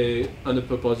we play an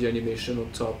upper body animation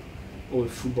on top, or a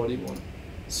full body one.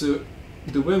 So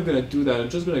the way I'm gonna do that, I'm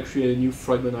just gonna create a new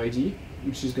fragment ID,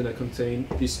 which is gonna contain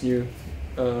this new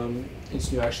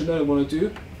action that I want to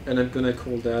do, and I'm gonna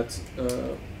call that.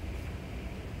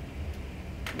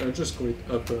 I'll just call it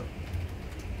upper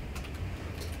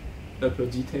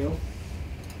detail.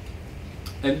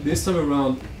 And this time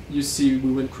around, you see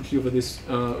we went quickly over this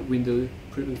window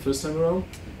the first time around,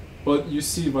 but you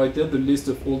see right there the list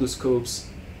of all the scopes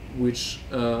which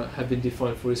have been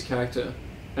defined for his character.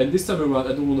 And this time around,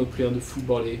 I don't want to play on the full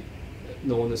body,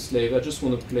 nor on the slave. I just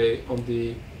want to play on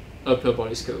the upper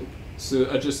body scope.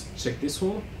 So I just check this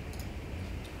one,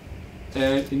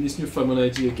 and in this new fragment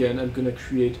ID again, I'm gonna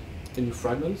create a new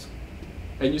fragment.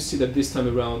 And you see that this time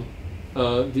around,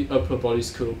 the upper body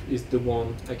scope is the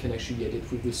one I can actually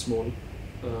edit with the small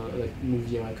like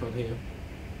movie icon here.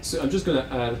 So I'm just gonna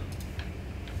add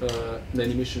an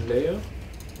animation layer,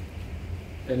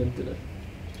 and I'm gonna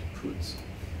put,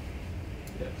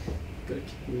 gotta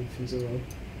keep moving things around.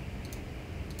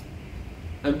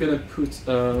 I'm gonna put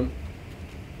an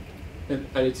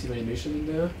additive animation in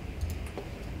there.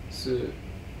 So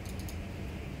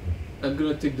I'm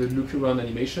gonna take the look around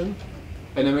animation,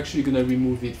 and I'm actually gonna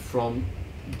remove it from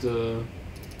the,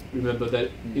 remember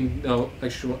that in our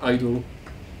actual idle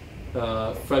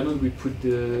fragment we put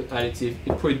the additive.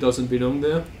 It probably doesn't belong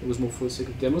there. It was more for the sake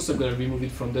of demo, so I'm gonna remove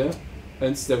it from there, and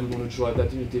instead we want to drive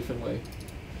that in a different way.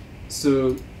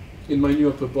 So in my new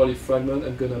upper body fragment,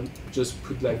 I'm gonna just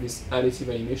put like this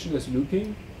additive animation as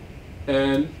looping,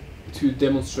 and to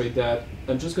demonstrate that,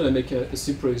 I'm just gonna make a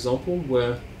simple example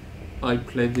where I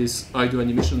play this idle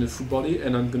animation on the full body,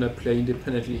 and I'm gonna play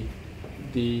independently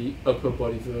the upper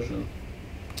body version.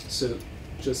 So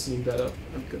just setting that up,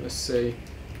 I'm gonna say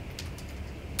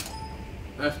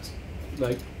after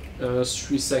like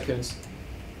 3 seconds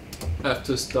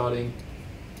after starting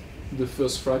the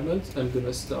first fragment, I'm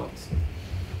gonna start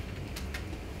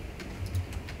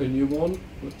a new one.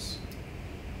 Oops.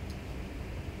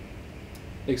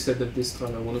 Except that this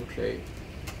time I want to play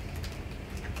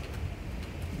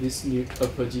this new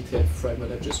upper detail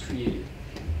fragment I've just created.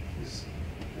 Is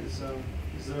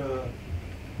there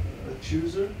a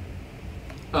chooser?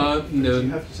 No. Do you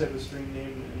have to set a string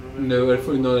name and remember? No,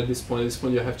 unfortunately not at this point. At this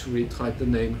point you have to retype the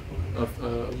name of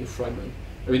your fragment.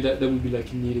 I mean that would be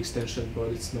like a neat extension, but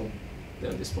it's not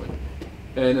there at this point.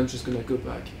 And I'm just gonna go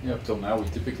back. Yeah, up till now we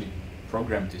typically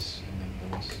programmed this, and then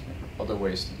there was other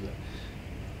ways to do that.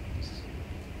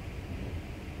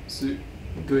 So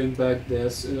going back there,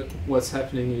 so what's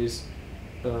happening is,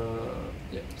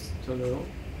 turn around.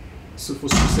 So for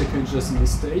 3 seconds just in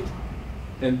this state,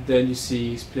 and then you see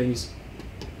he's playing his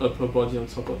upper body on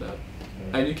top of that.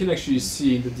 And you can actually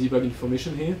see in the debug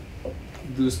information here,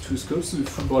 those two scopes. So the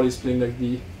full body is playing like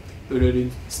the already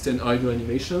instant idle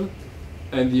animation,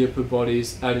 and the upper body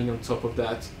is adding on top of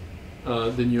that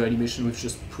the new animation we've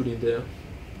just put in there.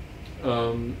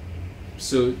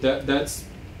 So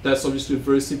that's obviously a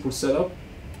very simple setup,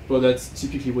 but that's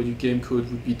typically what your game code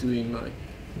would be doing, like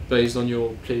based on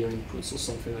your player inputs or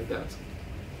something like that.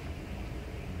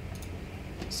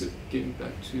 So getting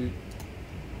back to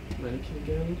Mannequin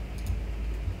again.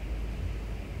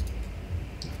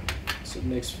 So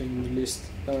next thing on the list,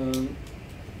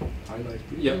 Highlight.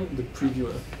 the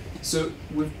previewer. So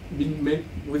we've been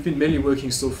mainly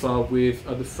working so far with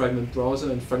the fragment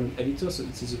browser and fragment editor. So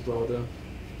this is a browser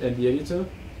and the editor.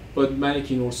 But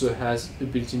Mannequin also has a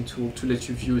built-in tool to let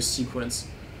you view a sequence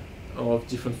of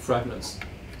different fragments.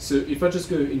 So if I just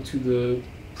go into the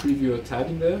previewer tab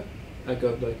in there, I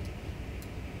got like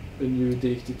a new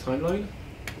dedicated timeline,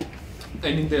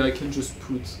 and in there I can just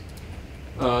put,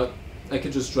 I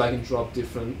can just drag and drop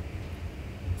different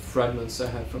fragments I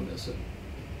have from there. So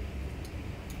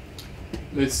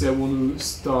let's say I want to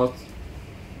start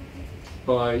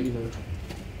by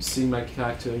seeing my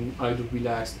character in idle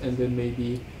relaxed, and then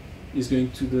maybe is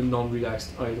going to the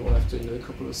non-relaxed idle after a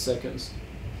couple of seconds.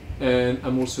 And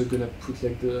I'm also gonna put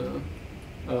like the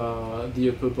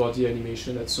upper body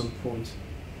animation at some point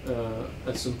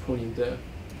in there.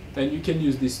 And you can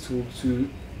use this tool to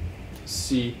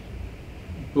see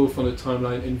both on the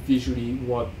timeline and visually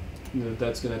what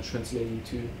that's gonna translate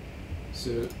into.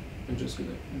 So I'm just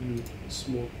gonna loop a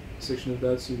small section of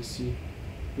that so you see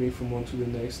going from one to the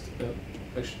next.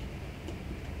 Actually,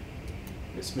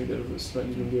 let's make that over a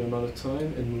slightly longer amount of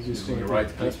time and move this Using one your right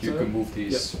click, after. you can move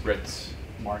these red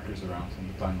markers around on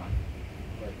the timeline.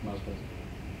 Right mouse button.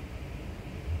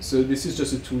 So this is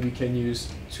just a tool we can use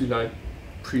to like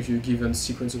preview given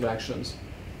sequence of actions.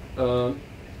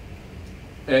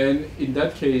 And in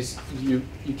that case, you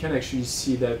can actually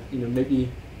see that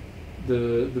maybe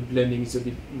the blending is a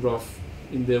bit rough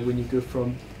in there when you go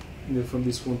from from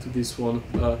this one to this one.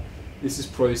 This is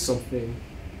probably something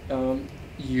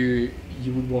you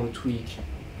would want to tweak.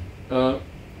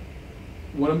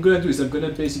 What I'm gonna do is I'm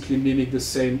gonna basically mimic the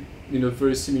same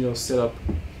very similar setup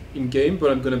in game, but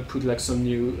I'm gonna put like some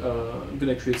new I'm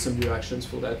gonna create some new actions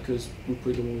for that because we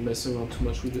probably don't want to mess around too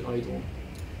much with the idle.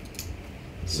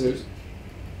 So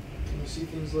Can you see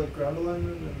things like ground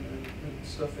alignment and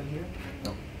stuff in here?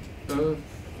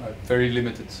 Very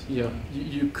limited. Yeah,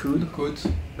 you could. That Hard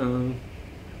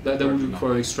would to know.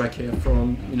 require extra care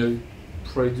from Yeah.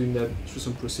 probably doing that through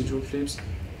some procedural clips.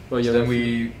 But So yeah, then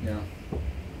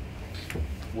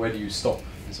where do you stop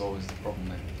is always the problem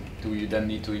then. Do you then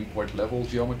need to import level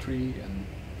geometry and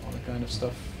all that kind of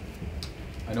stuff?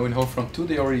 I know in Homefront 2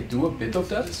 they already do a bit of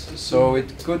that, so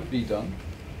it could be done.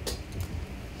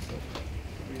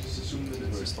 We just assume that Where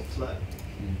it it's stops. flat.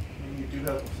 Mm. I mean, you do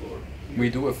have a floor. We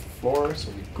do a floor, so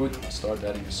we could start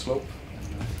adding a slope.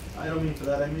 And, I don't mean for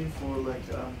that. I mean for like.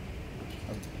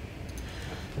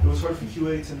 It was hard for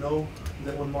QA to know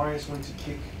that when Marius went to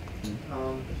kick,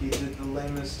 he did the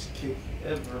lamest kick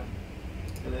ever,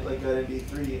 and it like got into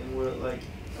E3, and we're like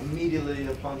immediately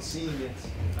upon seeing it,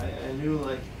 I knew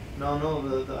like no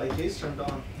the IK's turned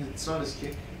on. It's not his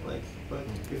kick, like, but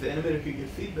if the animator could get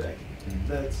feedback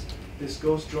that this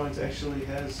ghost joint actually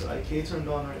has IK turned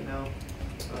on right now.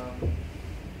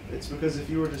 It's because if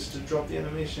you were just to drop the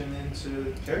animation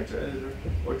into character editor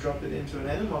or drop it into an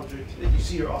anim object, you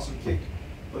see your awesome kick,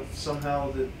 but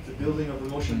somehow the building of the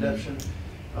motion adaptation,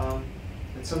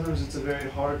 and sometimes it's a very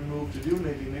hard move to do.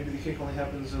 Maybe the kick only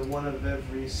happens one of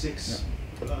every 6.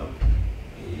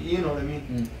 You know what I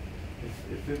mean?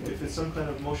 If it's some kind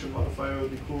of motion modifier, it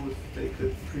would be cool if they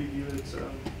could preview it.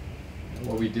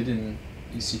 what we did in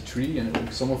EC3, and I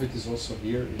think some of it is also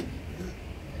here,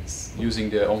 it's using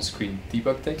the on-screen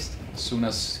debug text. As soon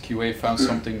as QA found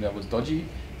something that was dodgy,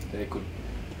 they could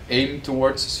aim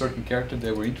towards a certain character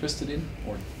they were interested in,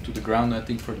 or to the ground, I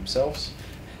think, for themselves.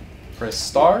 Press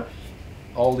star,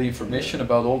 all the information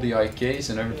about all the IKs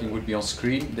and everything would be on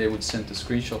screen. They would send a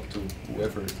screenshot to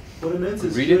whoever What it meant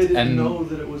could is read QA it, didn't and know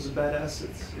that it was a bad asset.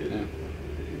 It Yeah.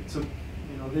 took,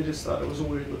 they just thought it was a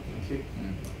weird looking kick.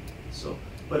 So,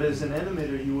 but as an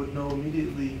animator, you would know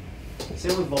immediately.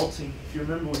 Same with vaulting. If you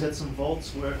remember, we had some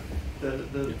vaults where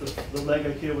the leg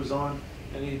IK was on,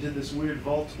 and he did this weird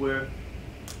vault where,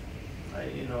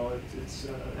 it's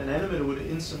an animator would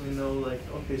instantly know, like,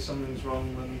 okay, something's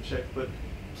wrong. Let me check. But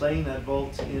playing that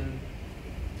vault in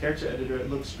character editor, it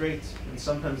looks great, and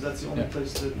sometimes that's the only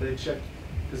place that they check,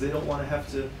 because they don't want to have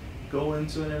to go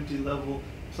into an empty level,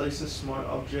 place a smart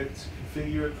object,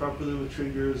 configure it properly with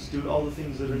triggers, do all the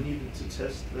things that are needed to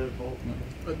test the vault.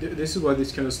 This is why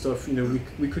this kind of stuff,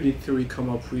 we could in theory come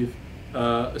up with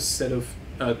a set of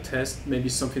tests, maybe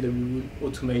something that we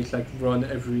would automate, like run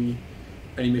every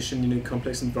animation in a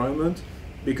complex environment,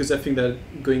 because I think that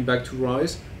going back to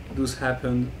Rise, those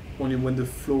happened only when the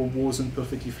floor wasn't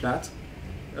perfectly flat,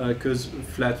 because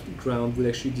flat ground would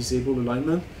actually disable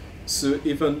alignment. So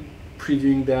even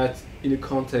previewing that in the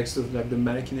context of like the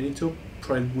Mannequin editor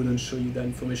probably wouldn't show you that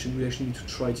information. We actually need to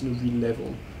try to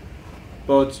re-level.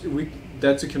 But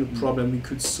that's a kind of problem we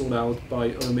could sort out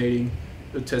by automating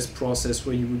a test process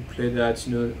where you would play that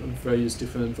on various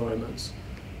different environments.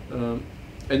 And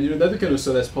that kind of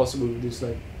stuff that's possible with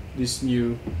this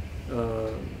new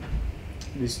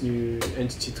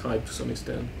entity type to some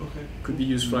extent. Okay. Could be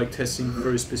used for like testing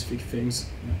very specific things.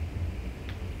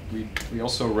 we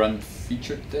also run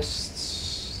feature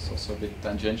tests. It's also a bit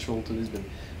tangential to this, but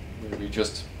where we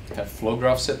just have flow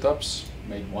graph setups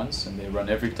made once, and they run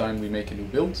every time we make a new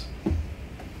build.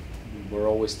 We're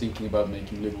always thinking about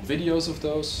making little videos of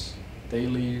those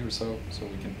daily or so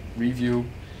we can review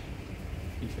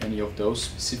if any of those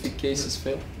specific cases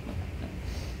fail.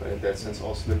 But in that sense,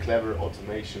 also the clever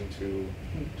automation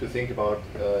to think about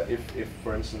if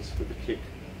for instance with the kick,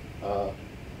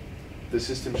 the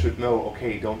system should know,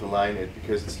 okay, don't align it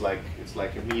because it's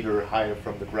like a meter higher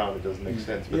from the ground. It doesn't make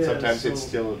sense. But sometimes it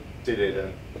still did it,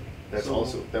 and that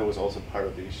was also part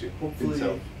of the issue. Hopefully,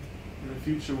 itself. in the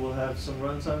future, we'll have some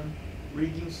runtime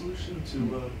rigging solution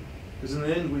to because in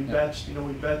the end we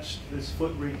batched this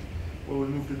foot rig where we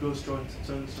moved the ghost joint to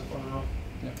turn stuff on and off.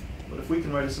 Yeah. But if we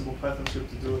can write a simple Python script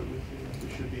to do it,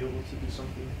 we should be able to do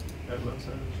something at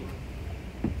runtime as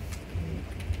well.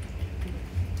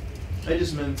 I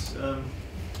just meant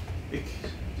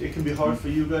it can be hard for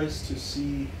you guys to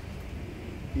see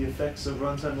the effects of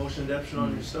runtime motion adaptation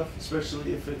on your stuff,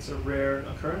 especially if it's a rare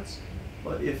occurrence.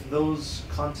 But if those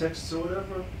contexts or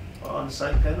whatever are on a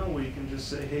side panel where you can just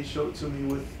say, hey, show it to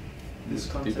me with this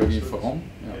context. Debugging for home,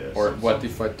 or what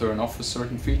if I turn off a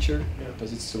certain feature? Yeah.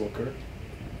 Does it still occur?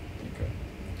 Okay.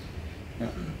 Yeah.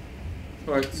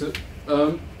 All right.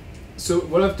 So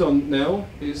what I've done now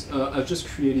is I've just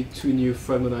created 2 new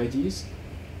fragment IDs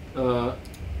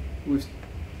with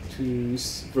 2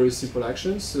 very simple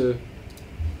actions. So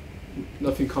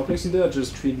nothing complex in there. I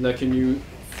just create like a new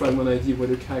fragment ID where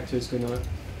the character is gonna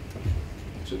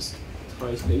just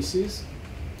try places.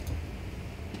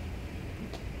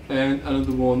 and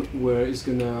another one where it's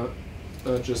gonna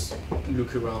just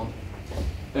look around.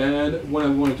 And what I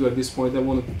want to do at this point, I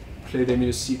want to play them in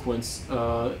a sequence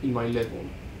in my level.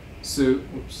 So,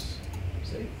 oops,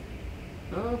 save.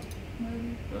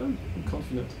 Maybe, I'm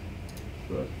confident,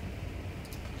 but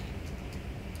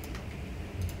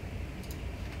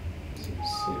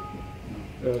save.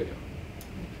 Oh yeah.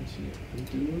 Continue.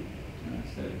 Undo.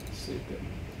 Save them.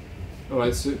 All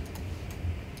right. So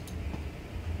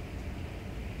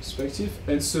perspective,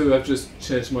 and so I've just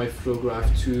changed my flow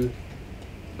graph to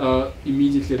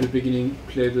immediately at the beginning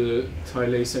play the tile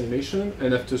lace animation,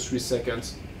 and after 3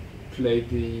 seconds play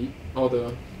the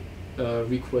other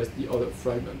request the other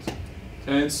fragment.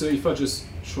 And so if I just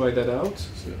try that out,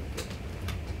 so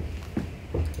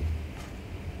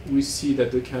we see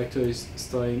that the character is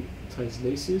starting tiles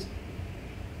laces,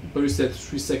 but it's at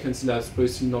 3 seconds last, but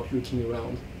it's still not looking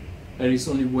around, and it's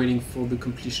only waiting for the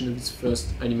completion of its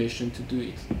first animation to do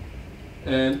it.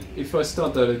 And if I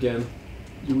start that again,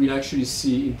 you will actually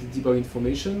see in the debug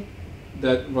information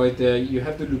that right there you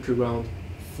have the look around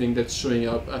thing that's showing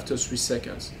up after 3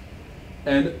 seconds.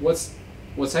 And what's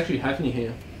actually happening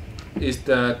here is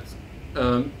that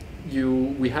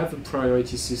we have a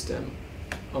priority system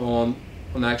on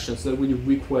actions, that when you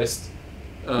request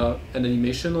an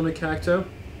animation on a character,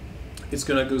 it's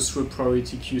gonna go through a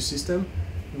priority queue system,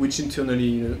 which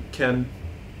internally can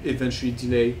eventually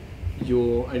delay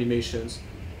your animations.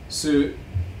 So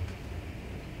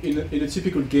in a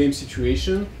typical game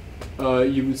situation,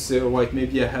 you would say, all right,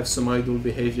 maybe I have some idle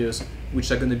behaviors which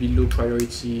are going to be low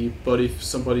priority, but if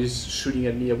somebody's shooting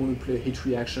at me, I want to play a hit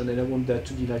reaction, and I want that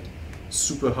to be like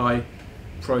super high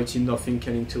priority, nothing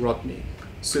can interrupt me.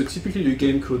 So typically the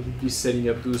game code would be setting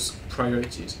up those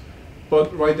priorities.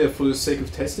 But right there, for the sake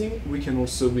of testing, we can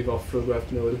also, with our flow graph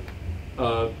node,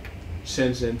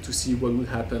 change them to see what would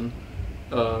happen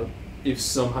if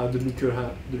somehow the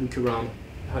look around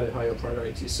had a higher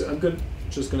priority. So I'm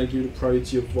just going to give it a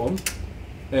priority of 1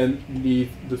 and leave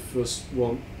the first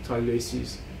one tile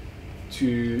laces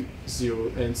to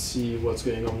 0 and see what's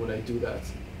going on when I do that.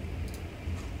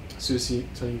 So you see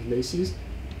tile laces,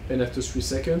 and after 3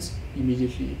 seconds,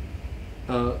 immediately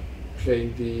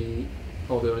playing the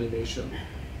other animation.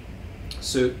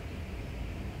 So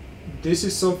this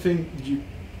is something you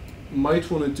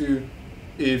might want to do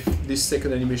if this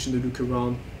second animation, the look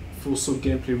around, for some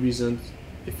gameplay reasons,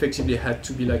 effectively had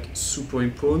to be like super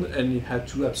important and it had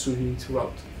to absolutely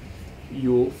interrupt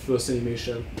your first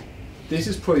animation. This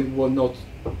is probably not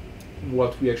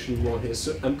what we actually want here.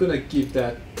 So I'm gonna give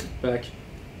that back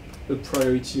a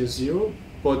priority of 0,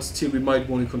 but still we might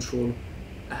want to control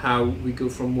how we go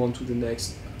from one to the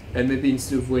next. And maybe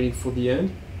instead of waiting for the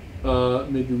end,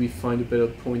 maybe we find a better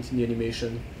point in the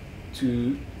animation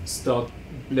to start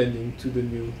blending to the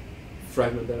new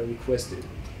fragment that I requested.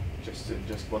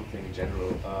 Just one thing in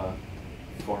general,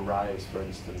 for Rise, for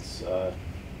instance,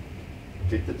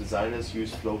 did the designers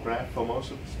use FlowGraph for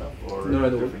most of the stuff, or no,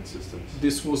 different systems?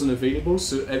 This wasn't available,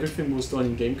 so everything was done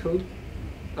in game code.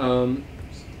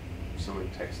 So in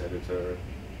text editor,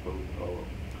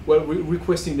 well,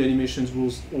 requesting the animations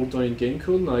was all done in game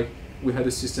code. Like we had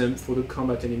a system for the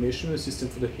combat animation, a system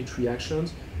for the hit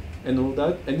reactions, and all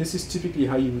that. And this is typically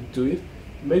how you would do it.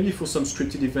 Maybe for some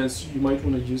scripted events, you might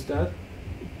want to use that.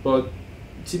 But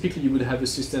typically you would have a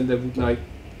system that would like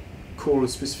call a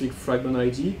specific fragment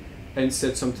ID and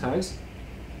set some tags,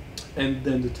 and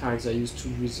then the tags are used to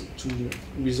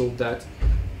resolve that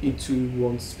into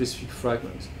one specific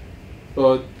fragment.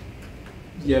 But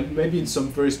yeah, maybe in some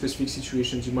very specific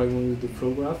situations you might want to use the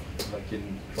flow graph. Like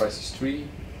in Crysis 3, it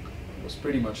was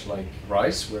pretty much like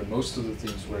Rise, where most of the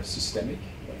things were systemic,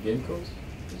 like game code,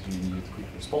 because you needed quick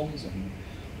response and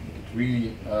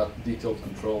really detailed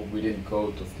control within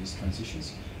code of these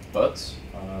transitions. But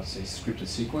say scripted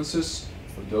sequences,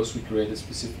 for those we created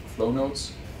specific flow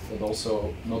nodes that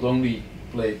also not only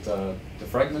played the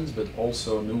fragments, but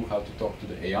also knew how to talk to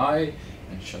the AI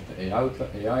and shut the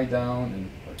AI down and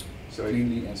so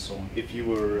cleanly and so on. If you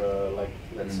were like,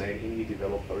 let's say, an indie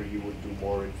developer, you would do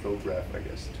more in FlowGraph, I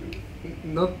guess, too.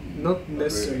 Not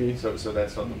necessarily. Really. So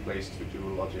that's not the place to do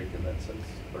logic in that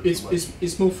sense.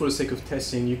 It's more for the sake of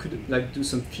testing. You could like do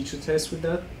some feature tests with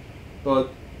that, but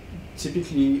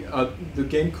typically the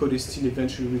game code is still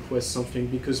eventually requests something,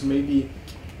 because maybe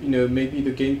maybe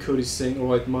the game code is saying, all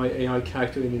right, my AI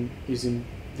character is in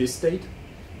this state.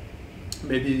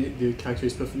 Maybe the character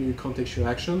is performing a contextual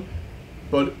action,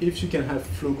 but if you can have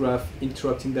flow graph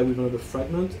interrupting that with another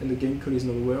fragment and the game code is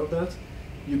not aware of that,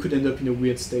 you could end up in a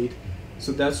weird state.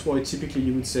 So that's why typically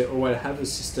you would say, oh, I have a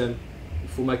system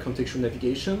for my contextual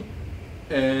navigation,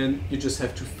 and you just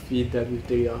have to feed that with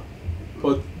data.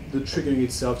 But the triggering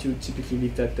itself, you typically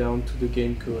leave that down to the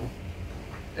game code,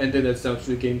 and then that's down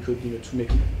to the game code, you know,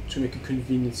 to make a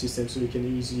convenient system so we can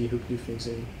easily hook new things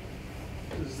in.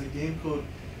 Does the game code,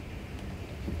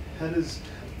 how does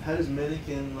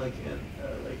Mannequin like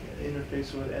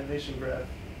interface with animation graph?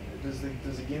 Does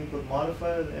the game code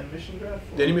modify the animation graph?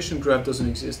 The animation graph doesn't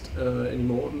exist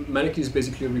anymore. Mannequin is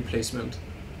basically a replacement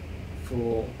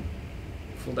for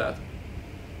that.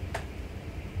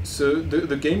 So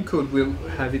the game code will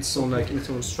have its own like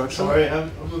internal structure. Sorry,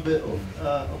 I'm a bit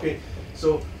okay.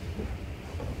 So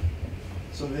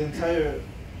the entire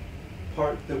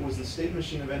part that was the state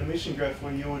machine of animation graph,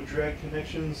 where you would drag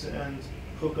connections and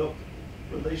hook up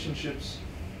relationships,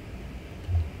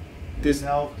 is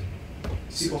now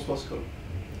C++ code.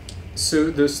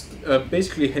 So this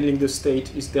basically handling the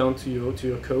state is down to your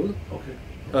code.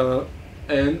 Okay.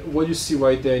 And what you see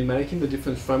right there in Mannequin, the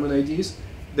different fragment IDs,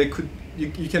 they could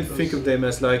you can think of them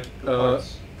as like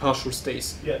partial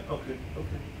states. Yeah. Okay.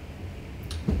 Okay.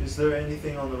 Is there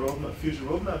anything on the roadmap, future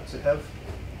roadmap, to have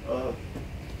a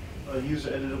user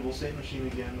editable state machine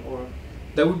again, or?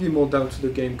 That would be more down to the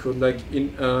game code. Like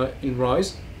in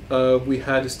Rise, we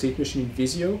had a state machine in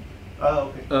Visio.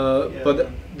 Okay. Yeah,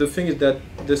 but the thing is that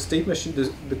the state machine,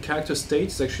 the character state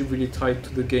is actually really tied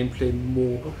to the gameplay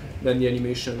more than the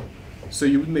animation. So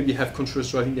you would maybe have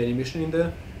controllers driving the animation in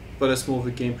there, but that's more of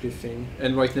a gameplay thing.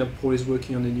 And right now, Paul is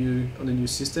working on a new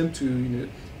system to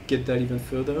get that even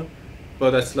further.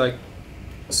 But that's like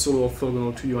sort of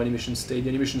orthogonal to your animation state. The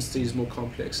animation state is more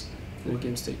complex than the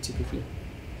game state typically.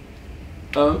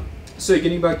 So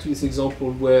getting back to this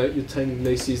example where you're tying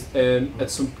laces and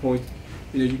at some point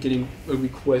you're getting a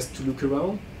request to look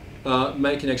around,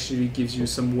 Mannequin actually gives you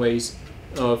some ways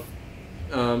of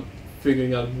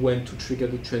figuring out when to trigger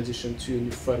the transition to a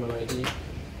new fragment ID.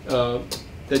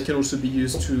 That can also be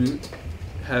used to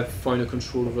have final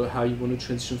control over how you want to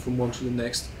transition from one to the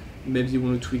next. Maybe you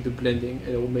want to tweak the blending,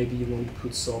 or maybe you want to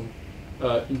put some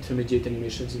intermediate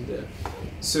animations in there.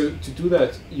 So to do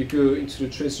that, you go into the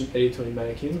transition editor in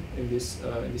Mannequin in this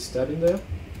tab in there.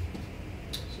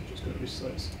 So I'm just going to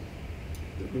resize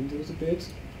the windows a bit,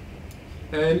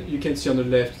 and you can see on the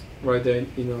left, right there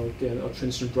in our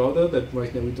transition browser, that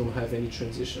right now we don't have any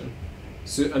transition.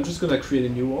 So I'm just going to create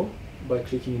a new one by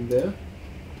clicking in there,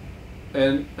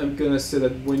 and I'm going to say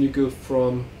that when you go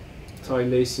from tie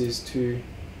laces to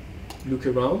look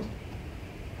around,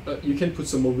 you can put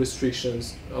some more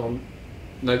restrictions on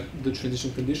like the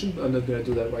transition condition, but I'm not going to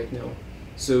do that right now.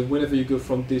 So whenever you go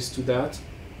from this to that,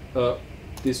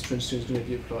 this transition is going to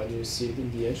be applied. You see it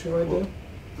in the entry right there.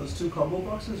 Those two combo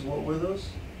boxes, what were those?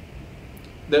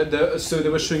 So they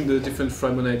were showing the different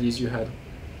fragment IDs you had.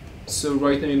 So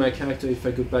right now in my character, if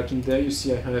I go back in there, you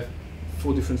see I have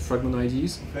 4 different fragment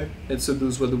IDs. Okay. And so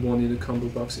those were the one in the combo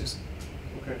boxes.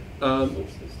 Okay.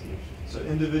 So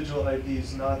individual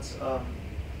IDs, not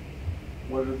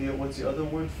what's the other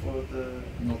word for the?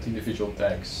 Not individual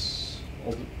tags.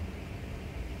 All the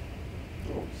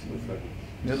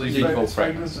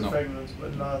fragments,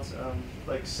 but not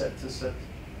like set to set.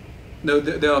 No,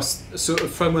 there are so a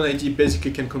fragment ID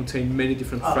basically can contain many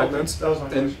different fragments, okay. That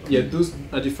was my and question. yeah, those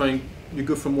are defined. You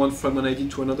go from one fragment ID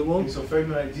to another one. Okay, so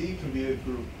fragment ID can be a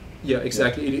group. Yeah,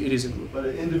 exactly. Yeah. It is a group. But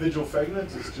an individual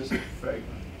fragment is just a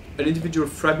fragment. An individual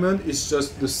fragment is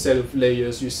just the set of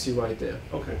layers you see right there.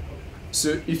 Okay.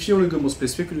 So if you want to go more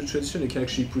specific with the transition, you can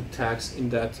actually put tags in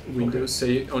that window. Okay.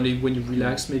 Say only when you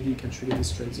relax, maybe you can trigger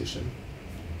this transition.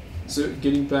 So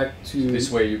getting back to...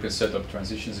 This way you can set up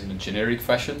transitions in a generic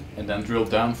fashion and then drill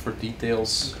down for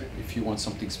details if you want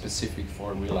something specific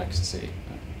for relaxed, say.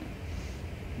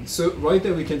 So right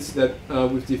there we can see that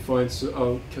we've defined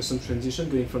our custom transition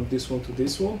going from this one to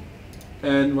this one.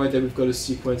 And right there we've got a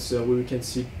sequencer where we can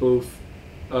see both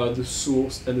the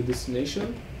source and the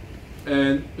destination.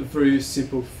 And a very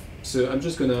simple, so I'm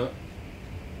just gonna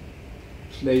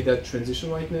play that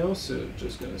transition right now. So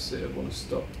just gonna say I want to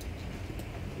stop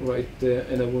right there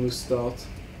and I want to start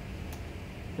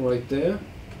right there.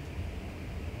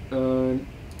 And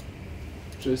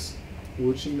just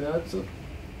watching that.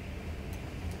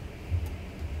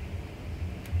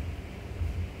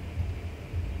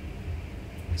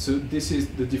 So this is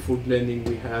the default blending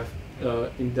we have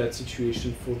in that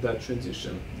situation for that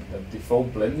transition. That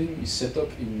default blending is set up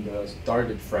in the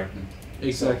target fragment.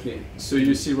 Exactly. So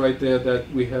you see right there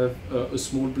that we have a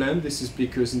small blend. This is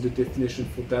because in the definition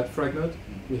for that fragment,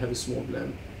 we have a small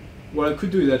blend. What I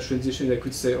could do in that transition, I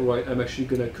could say, all right, I'm actually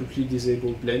going to completely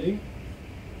disable blending.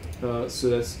 So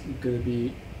that's going to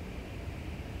be,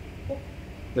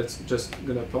 that's just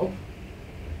going to pop.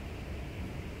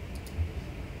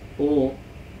 Or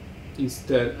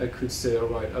instead I could say, all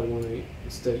right, I want to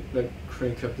instead like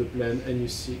crank up the blend, and you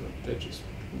see, I just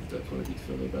move that one a bit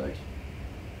further back,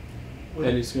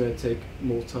 and it's going to take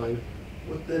more time.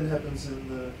 What then happens in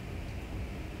the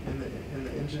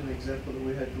engine example that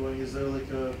we had going? Is there like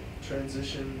a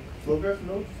transition flow graph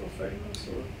node for fragments,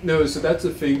 or? No, so that's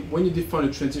the thing. When you define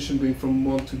a transition going from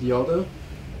one to the other,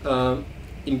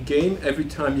 in game, every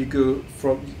time you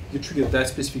trigger that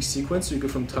specific sequence, so you go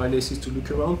from tile laces to look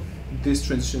around, this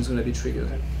transition is going to be triggered.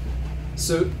 Okay.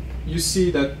 So you see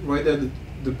that right there,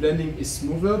 the blending is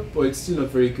smoother, but it's still not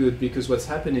very good, because what's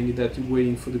happening is that you're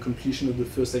waiting for the completion of the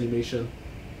first animation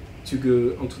to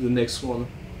go onto the next one,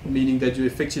 meaning that you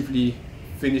effectively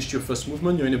finished your first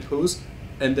movement, you're in a pose,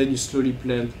 and then you slowly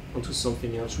blend onto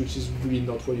something else, which is really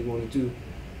not what you want to do.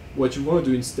 What you want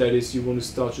to do instead is you want to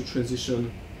start your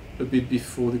transition a bit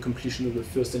before the completion of the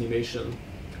first animation.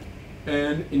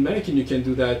 And in Mannequin you can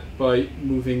do that by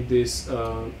moving this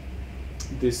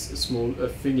this small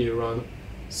thingy around.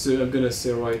 So I'm gonna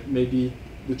say, right, maybe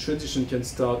the transition can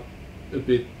start a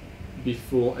bit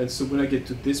before, and so when I get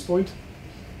to this point,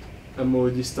 I'm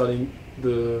already starting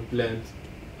the blend.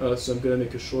 So I'm gonna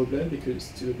make a short blend because it's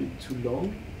still a bit too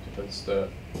long. That's the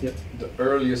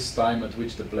earliest time at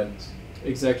which the blend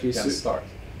exactly can start.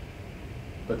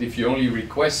 But if you only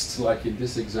request, like in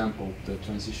this example, the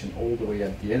transition all the way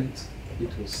at the end, it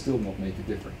will still not make a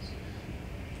difference.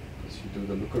 Because you do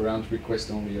the look around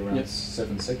request only around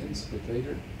 7 seconds a bit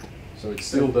later. So it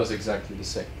still does exactly the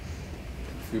same.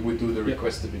 If we would do the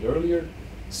request a bit earlier.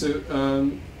 So,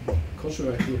 not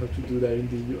sure actually how to do that in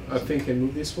the, I think I can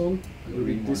move this one.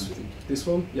 This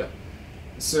one? Yeah.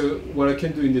 So what I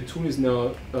can do in the tool is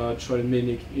now try to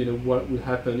mimic, what would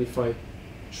happen if I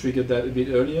triggered that a bit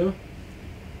earlier.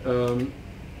 And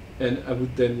I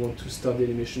would then want to start the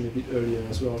animation a bit earlier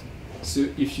as well. So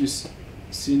if you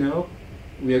see now,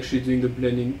 we're actually doing the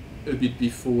blending a bit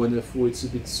before, and therefore it's a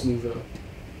bit smoother.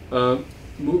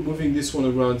 Moving this one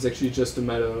around is actually just a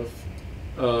matter of,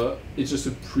 it's just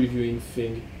a previewing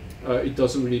thing. It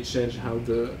doesn't really change how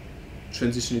the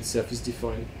transition itself is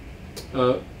defined.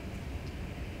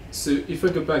 So if I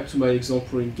go back to my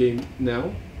example in game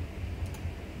now,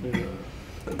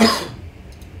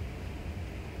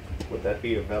 would that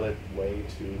be a valid way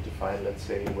to define, let's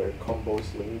say, where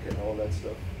combos link and all that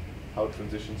stuff? How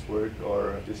transitions work,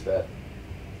 or is that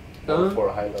for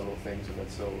high-level things and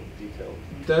that's so detailed?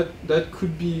 That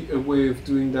could be a way of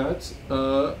doing that.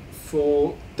 That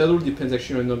all depends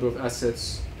actually on a number of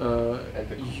assets. And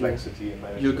the complexity in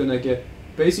management. You're gonna get.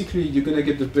 Basically, you're gonna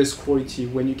get the best quality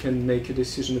when you can make a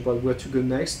decision about where to go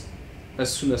next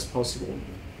as soon as possible.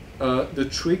 The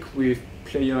trick with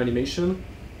player animation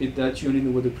is that you only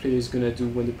know what the player is gonna do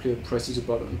when the player presses a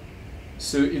button.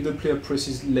 So if the player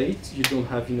presses late, you don't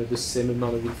have the same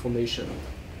amount of information.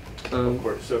 Of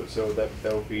course. So that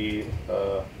will be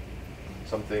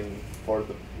something for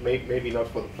the maybe not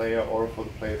for the player or for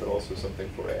the player, but also something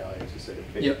for AI to say,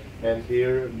 okay, and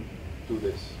here do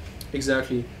this.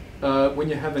 Exactly. When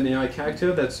you have an AI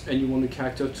character and you want the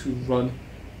character to run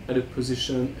at a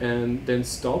position and then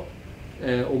stop,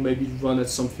 or maybe run at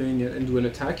something and do an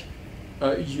attack,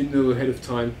 you know ahead of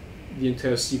time the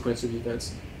entire sequence of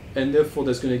events, and therefore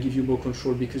that's going to give you more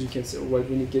control, because you can say, all right,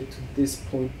 when you get to this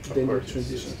point, then you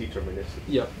transition. It's deterministic.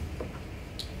 Yeah.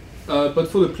 But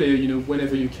for the player,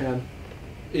 whenever you can,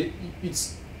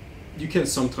 you can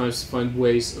sometimes find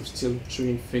ways of still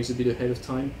triggering things a bit ahead of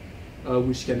time,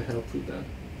 which can help with that.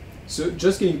 So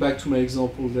just getting back to my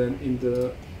example then in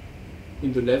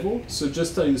the level, so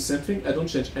just telling the same thing, I don't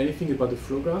change anything about the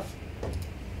flow graph,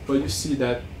 but you see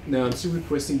that now I'm still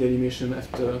requesting the animation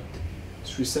after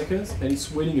 3 seconds, and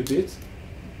it's waiting a bit,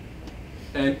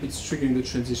 and it's triggering the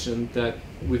transition that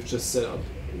we've just set up,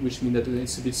 which means that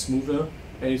it's a bit smoother,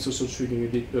 and it's also triggering a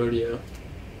bit earlier.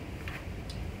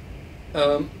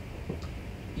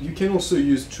 You can also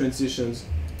use transitions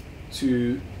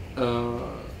to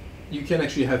you can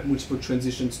actually have multiple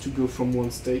transitions to go from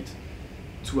one state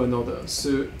to another.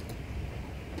 So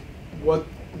what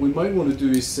we might want to do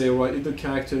is say, right, if the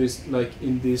character is like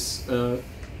in this, where's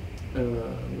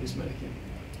Mannequin?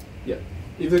 Yeah,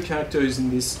 if the character is in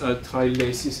this tile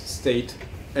laces state,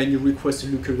 and you request to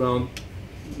look around,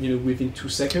 within 2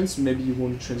 seconds, maybe you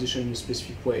want to transition in a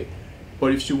specific way.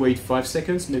 But if you wait 5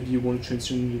 seconds, maybe you want to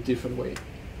transition in a different way.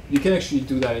 You can actually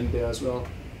do that in there as well.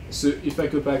 So if I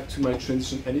go back to my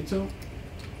transition editor,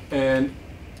 and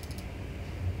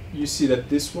you see that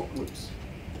this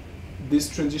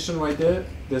transition right there,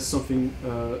 there's something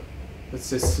that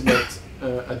says select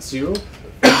at 0.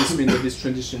 And this means that this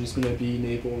transition is going to be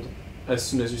enabled as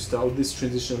soon as you start. This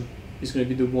transition is going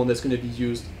to be the one that's going to be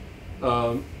used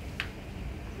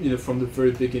from the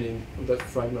very beginning of that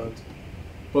fragment.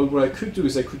 But what I could do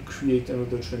is I could create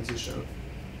another transition.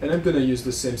 And I'm going to use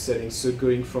the same settings, so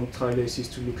going from tile laces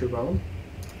to look around.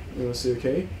 I'm going to say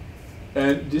OK.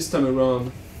 And this time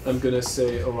around, I'm going to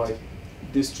say, all right,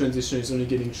 this transition is only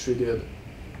getting triggered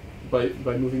by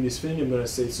moving this thing. I'm going to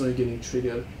say it's only getting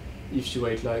triggered if you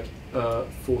wait like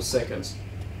 4 seconds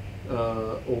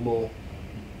or more.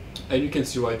 And you can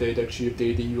see right there, it actually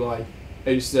updated the UI.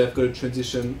 And you see I've got a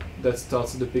transition that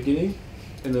starts at the beginning,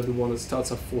 and another one that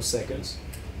starts at 4 seconds.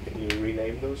 Can you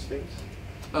rename those things?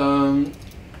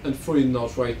 Unfortunately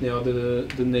not right now. The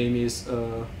name is,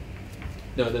 no,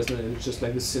 there's no name, it's just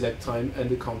like the select time and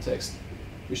the context.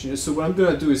 So what I'm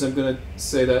going to do is I'm going to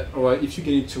say that, alright, if you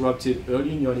get interrupted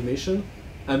early in your animation,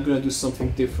 I'm going to do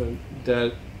something different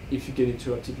than if you get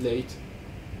interrupted late.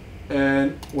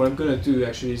 And what I'm going to do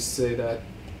actually is say that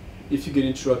if you get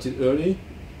interrupted early,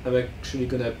 I'm actually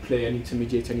going to play an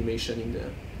intermediate animation in there.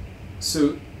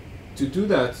 So to do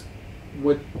that,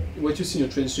 what you see in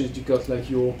your transition is you got like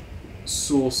your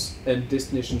source and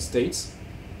destination states.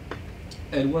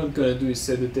 And what I'm going to do is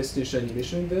set the destination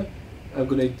animation in there. I'm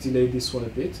going to delay this one a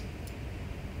bit.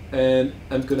 And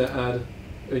I'm going to add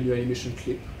a new animation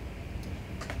clip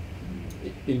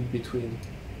in between.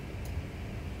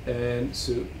 And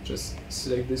so just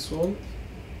select this one.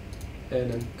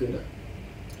 And I'm going to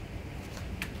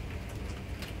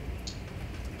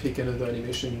pick another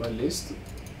animation in my list.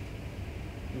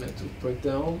 Mental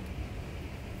breakdown.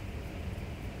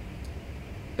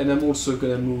 And I'm also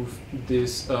going to move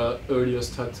this earlier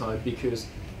start time, because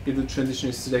if the transition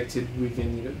is selected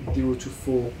within 0 to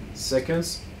 4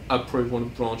 seconds, I probably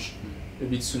want to branch a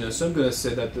bit sooner. So I'm going to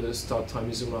say that the start time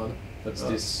is around. That's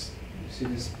this. You see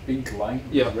this pink line,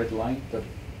 yeah, red line that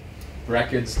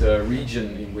brackets the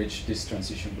region in which this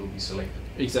transition will be selected.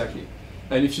 Exactly.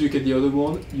 And if you look at the other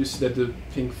one, you see that the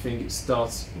pink thing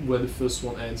starts where the first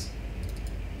one ends.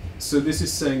 So this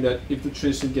is saying that if the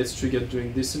transition gets triggered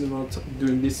during this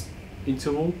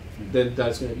interval, then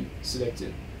that's going to be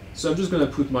selected. So I'm just going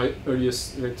to put my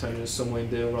earliest select timer somewhere in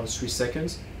there around 3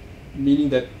 seconds, meaning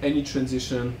that any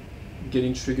transition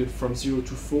getting triggered from 0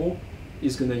 to 4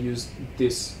 is going to use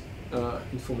this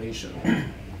information.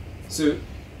 So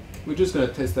we're just going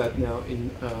to test that now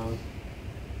in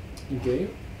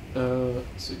game.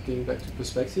 So getting back to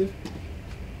perspective.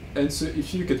 And so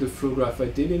if you look at the flow graph I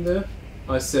did in there,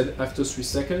 I said after 3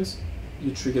 seconds,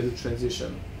 you trigger the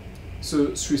transition.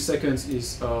 So 3 seconds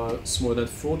is smaller than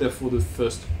 4, therefore the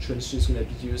first transition is going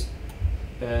to be used.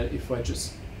 And if I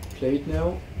just play it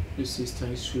now, you see it's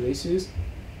tying 3 laces.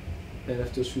 And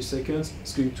after 3 seconds,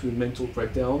 it's going to a mental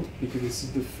breakdown, because this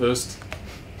is the first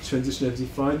transition I've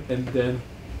defined, and then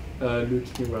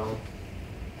looking around.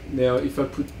 Now, if I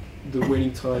put the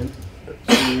waiting time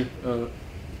to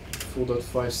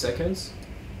 4.5 seconds,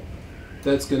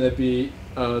 that's going to be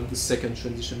the second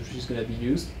transition which is going to be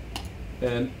used.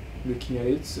 And looking at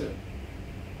it,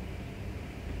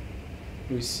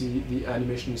 we see the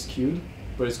animation is queued,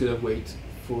 but it's going to wait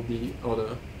for the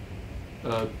other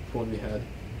point we had.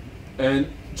 And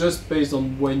just based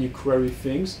on when you query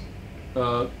things,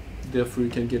 therefore you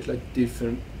can get like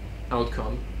different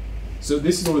outcome. So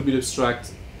this is all a bit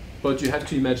abstract, but you have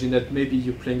to imagine that maybe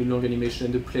you're playing a long animation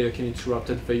and the player can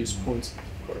interrupt at various points.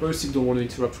 First, you don't want to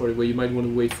interrupt right away. You might want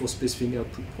to wait for specific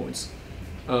output points.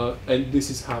 And this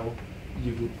is how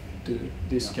you would do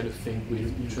this kind of thing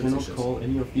with you cannot call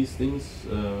any of these things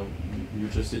you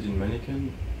just did in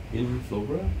Mannequin in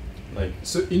Flowgraph? Like,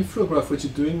 so in Flowgraph, what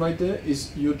you're doing right there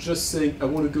is you're just saying, I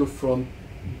want to go from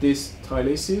this tile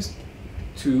laces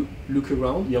to look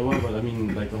around. Yeah, well, but I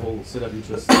mean, like the whole setup you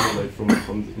just did, like from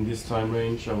in this time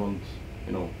range, I want,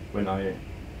 when I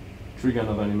trigger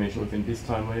another animation within this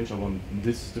time range, I want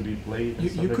this to be played.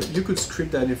 You could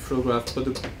script that in Flowgraph, but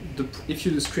if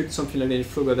you script something like that in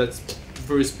Flowgraph, that's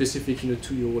very specific,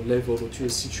 to your level or to your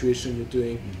situation you're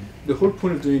doing. Mm-hmm. The whole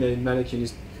point of doing that in Mannequin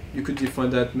is you could define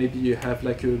that maybe you have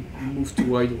like a move to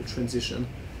wide or transition,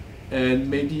 and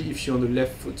maybe if you're on the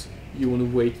left foot, you want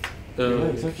to wait. Yeah,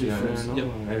 exactly.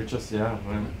 I just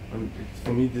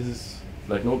for me this is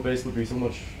like node base would be so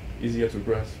much easier to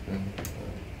grasp.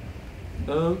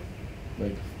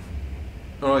 Like,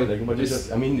 all right. Like, but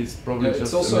I mean, it's probably just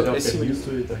it's also a matter of getting used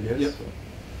to it, I guess. Yep.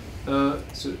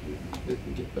 So let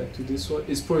me get back to this one.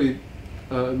 It's probably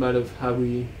a matter of how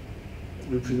we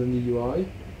represent the UI.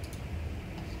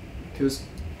 Because,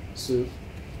 so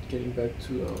getting back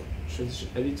to our transition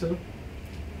editor.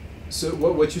 So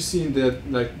what you see in the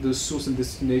the source and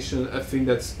destination, I think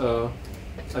that's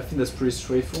pretty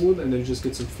straightforward, and then you just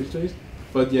get some filters.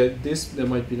 But yeah, there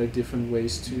might be like different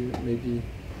ways to maybe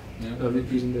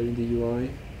represent that in the UI.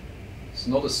 It's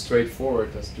not as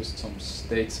straightforward as just some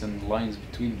states and lines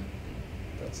between them.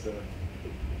 That's the.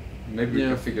 Maybe we Yeah.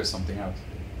 can figure something out.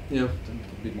 Yeah.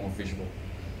 A bit more visual.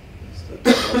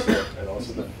 And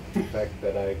also the fact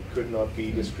that I could not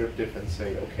be descriptive and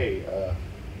say, okay,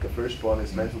 the first one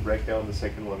is mental breakdown, the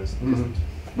second one isn't.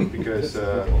 Because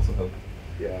That would also help.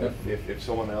 yeah, if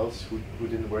someone else who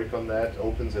didn't work on that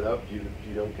opens it up, you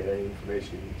don't get any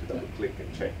information. You need to double click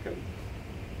and check and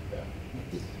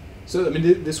yeah. So I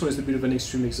mean, this one is a bit of an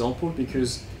extreme example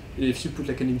because if you put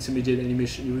like an intermediate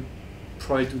animation, you would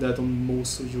probably do that on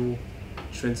most of your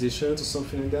transitions or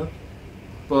something like that.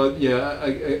 But yeah,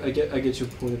 I get your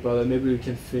point about that. Maybe we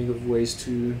can think of ways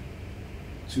to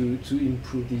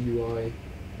improve the UI.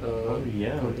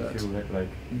 Yeah, on that. if you had like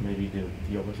maybe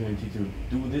the opportunity to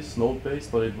do this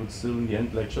node-based, but it would still in the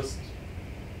end like just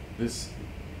this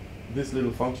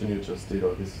little function you just did,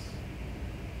 or this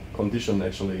condition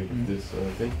actually with this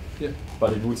thing. Yeah.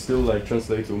 But it would still like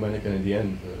translate to Mannequin in the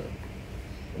end.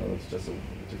 You know, it's just a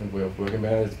different way of working.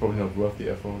 Man, it's probably not worth the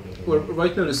effort. Well,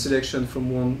 right now the selection from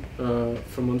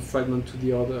one fragment to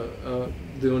the other,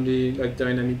 the only like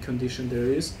dynamic condition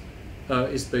there is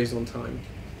based on time.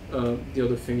 The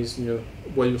other thing is, you know,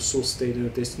 what your source state and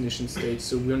your destination state.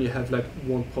 So we only have like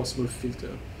one possible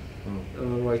filter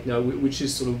right now, which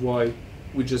is sort of why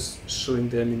we're just showing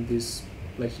them in this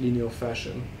like linear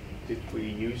fashion. Did we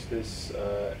use this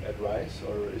at Rise,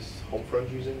 or is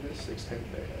Homefront using this extent?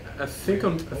 I think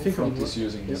on Homefront is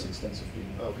using this yeah. extensively.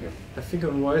 Okay. I think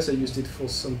on Rise I used it for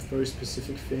some very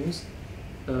specific things.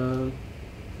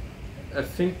 I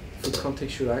think for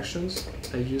contextual actions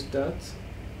I used that.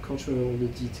 Can't remember all the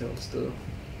details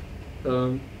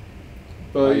though.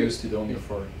 But I used it only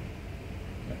for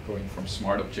going from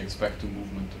smart objects back to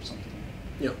movement or something.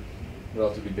 Yeah.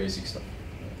 Relatively basic stuff.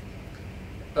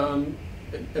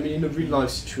 I mean, in a real life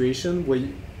situation where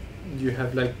you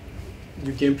have like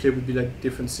your gameplay would be like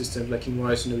different systems. Like in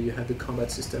Rise, you know, you have the combat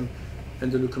system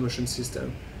and the locomotion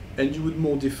system, and you would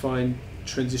more define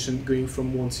transition going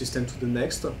from one system to the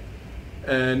next,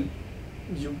 and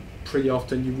you pretty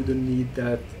often you wouldn't need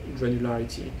that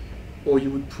granularity, or you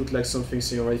would put like something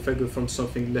saying, alright, if I go from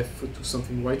something left foot to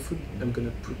something right foot, I'm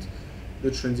gonna put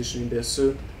the transition in there.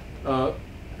 So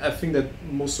I think that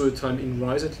most of the time in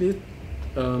Rise at least,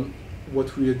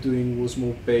 what we are doing was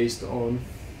more based on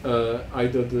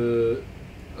either the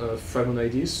fragment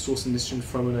IDs, source and destination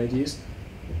fragment IDs,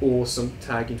 or some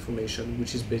tag information,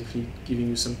 which is basically giving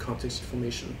you some context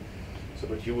information. So,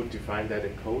 but you would define that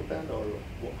in code then, or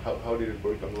how did it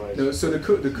work on Rise? No, so the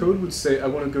code would say, I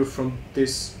want to go from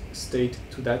this state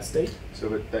to that state. So,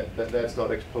 but that's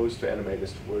not exposed to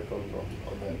animators to work on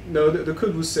that. No, the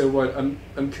code would say, well,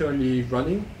 I'm currently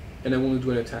running, and I want to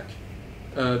do an attack.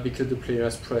 Because the player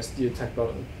has pressed the attack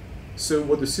button. So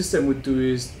what the system would do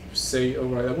is say, all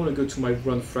right, I want to go to my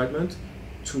run fragment,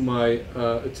 to my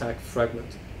attack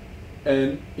fragment,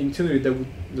 and internally that would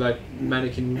like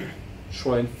Mannequin would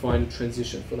try and find a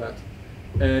transition for that.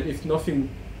 And if nothing,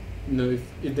 you know,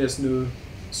 if there's no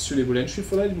suitable entry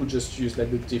for that, it would just use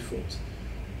like the default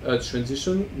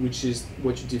transition, which is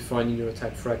what you define in your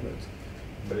attack fragment.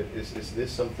 But is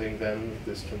this something then,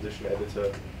 this transition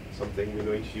editor, something we're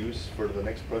going to use for the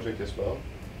next project as well,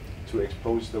 to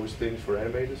expose those things for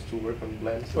animators to work on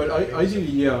blends? Well, ideally,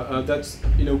 yeah. That's,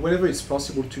 you know, whenever it's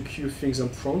possible to queue things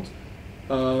up front,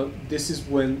 this is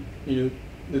when, you know,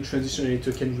 the transition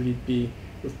editor can really be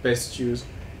of best use.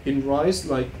 In Rise,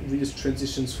 like we use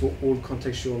transitions for all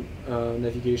contextual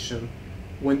navigation.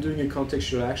 When doing a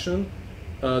contextual action,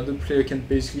 the player can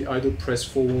basically either press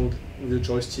forward with the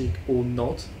joystick or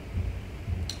not,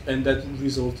 and that will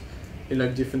result in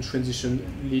like different transition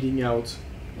leading out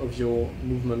of your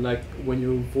movement. Like when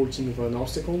you're vaulting over an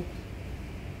obstacle,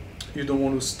 you don't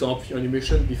want to stop your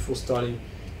animation before starting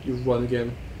your run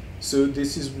again. So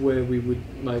this is where we would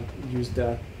like use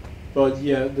that. But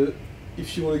yeah,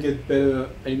 if you want to get better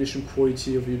animation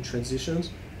quality of your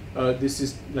transitions, this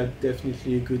is like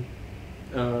definitely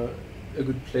a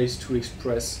good place to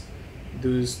express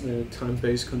those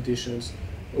time-based conditions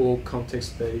or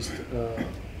context-based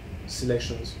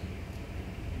selections.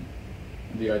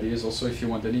 The idea is also, if you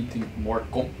want anything more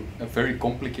a very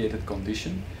complicated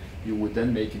condition, you would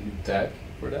then make a new tag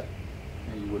for that,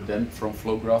 and you would then, from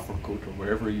flow graph or code or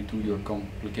wherever you do your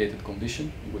complicated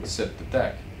condition, you would set the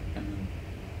tag and then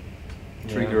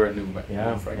trigger a new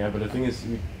fragment. Yeah, but the thing is,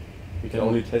 we can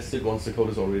only test it once the code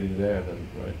is already there, then,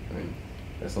 right? I mean,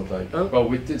 that's not like. Well,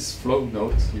 with this flow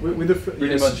node, you can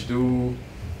pretty much do.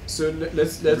 So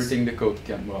let's everything the code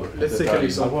can. Well, let's take an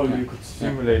example. Well, you could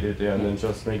simulate it, and then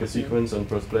just make a sequence and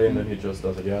press play, and then he just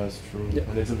does it. Yeah, it's true. Yeah.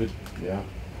 And it's a bit,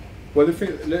 Well, the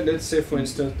thing, let's say for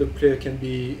instance the player can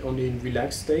be only in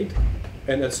relaxed state,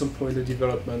 and at some point in the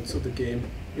development of the game,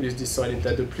 it is decided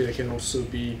that the player can also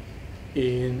be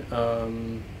in how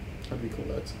do we call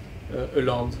that,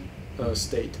 alarmed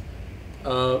state.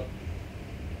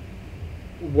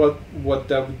 What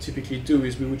that would typically do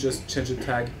is we would just change the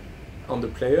tag on the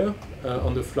player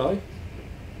on the fly,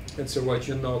 and so right,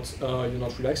 you're not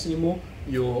relaxed anymore,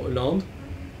 you're alarmed,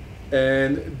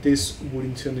 and this would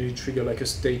internally trigger like a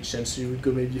state change. So you would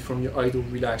go maybe from your idle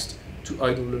relaxed to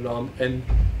idle alarmed, and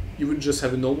you would just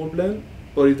have a normal blend.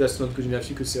 But if that's not good enough,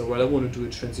 you could say, well, I want to do a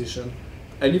transition,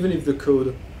 and even if the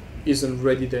code isn't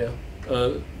ready there,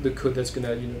 the code that's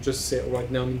gonna just say,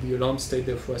 right now I'm in the alarm state,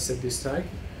 therefore I set this tag.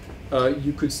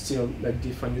 You could still like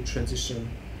define your transition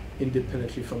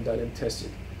independently from that and test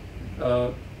it.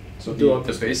 So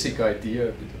the basic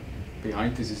idea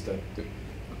behind this is that the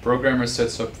programmer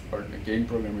sets up, or the game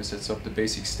programmer sets up the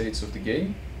basic states of the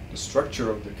game, the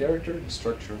structure of the character, the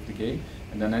structure of the game,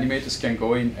 and then animators can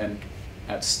go in and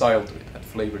add style to it, add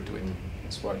flavor to it.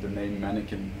 That's why the name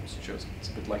Mannequin was chosen. It's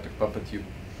a bit like a puppet you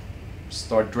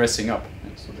start dressing up.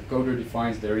 And so the coder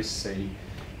defines there is a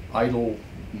idle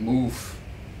move,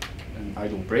 an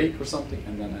idle break or something,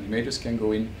 and then animators can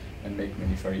go in and make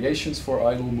many variations for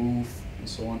idle move and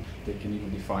so on. They can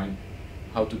even define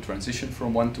how to transition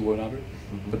from one to another.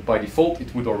 But by default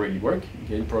it would already work.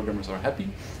 Game programmers are happy,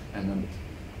 and then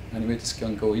animators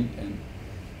can go in and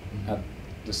add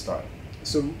the style.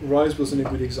 So Rise wasn't a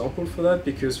good example for that,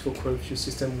 because for quite a few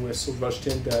systems we were so rushed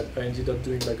in that I ended up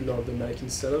doing like a lot of the Mannequin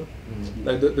setup.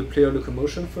 Like the player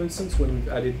locomotion, for instance, when we've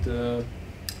added the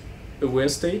aware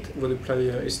state where the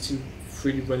player is still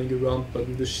freely running around but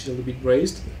with the shield a bit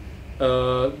raised.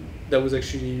 That was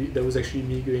actually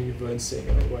me going over and saying,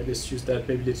 oh, right, let's use that,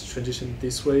 maybe let's transition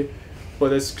this way. But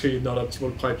that's clearly not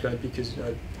optimal pipeline, because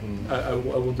I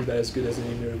won't do that as good as an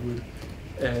animator would.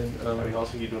 And I mean,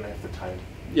 also you don't have the time.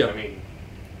 Yeah. I mean,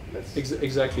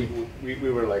 exactly. We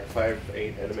were like 5,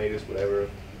 8 animators, whatever.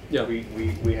 Yeah.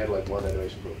 We had like one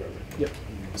animation programmer. Yeah.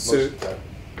 Most of the time.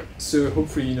 So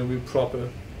hopefully, with proper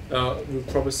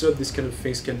setup, these kind of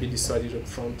things can be decided up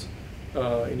front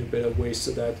in a better way,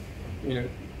 so that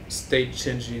state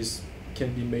changes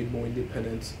can be made more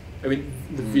independent. I mean,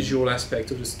 the visual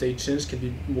aspect of the state change can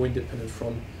be more independent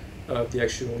from the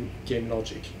actual game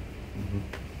logic.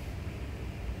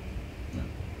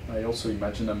 I also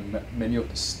imagine that many of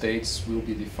the states will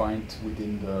be defined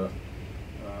within the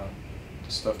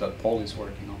stuff that Paul is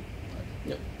working on.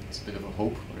 Like, it's a bit of a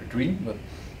hope or a dream, but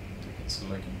it's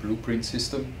like a blueprint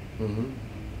system,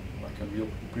 like a real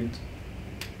blueprint.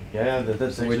 Yeah,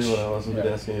 that's actually what I was yeah.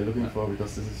 asking you looking for,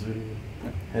 because this is really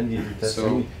handy to test. So I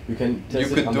mean, you can test you it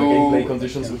could under do gameplay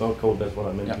conditions without code. That's what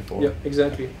I meant before. Yeah,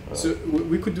 exactly. So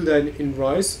we could do that in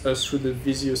Rise through the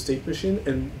Visio state machine,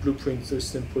 and Blueprint, the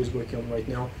system Paul is working on right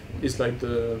now, is like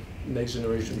the next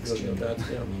generation version of that.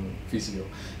 Yeah. Visio,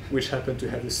 which happened to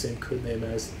have the same code name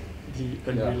as the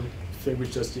Unreal thing,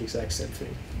 which does the exact same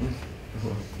thing.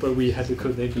 But we had the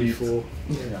code name before.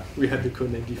 Yeah. We had the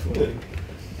code name before.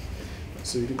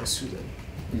 So you're gonna sue them.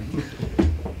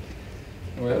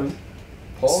 Well,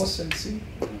 pause and see.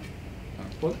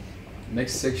 What?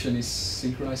 Next section is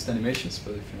synchronized animations,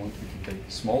 but if you want, we can take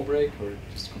a small break or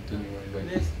just continue Can I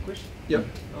anyway. ask a question? Yep.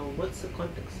 What's the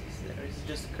context? Is it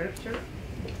just a character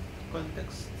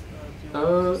context? Do you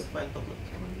Uh, specify public?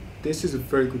 This is a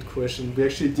very good question. We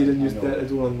actually didn't I use know. that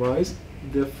at all on Rise,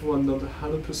 therefore I'm not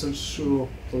 100% sure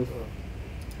of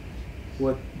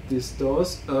what this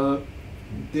does.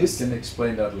 This I can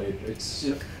explain that later. It's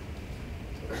Yeah.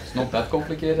 it's not that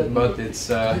complicated, but it's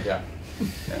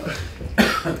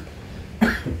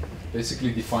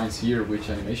basically defines here which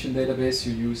animation database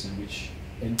you use and which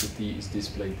entity is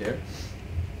displayed there.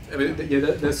 I mean,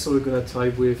 that's sort of gonna tie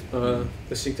with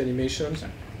the synced animations.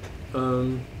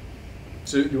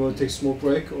 So you want to take a small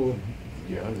break, or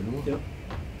Yeah, I don't know. yeah?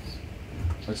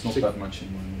 It's not Take- that much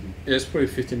in one movie. Yeah, it's probably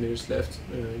 15 minutes left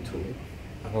in total.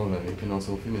 I don't know. You can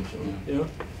also finish. Yeah.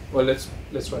 Well, let's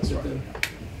wrap it then.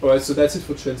 All right. So that's it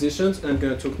for transitions. And I'm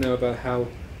gonna talk now about how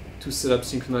to set up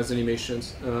synchronized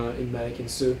animations in Mannequin.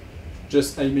 So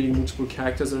just animating multiple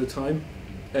characters at a time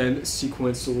and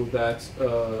sequence all of that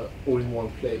all in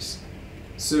one place.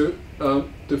 So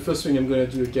the first thing I'm gonna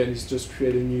do again is just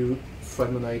create a new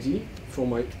fragment ID for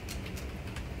my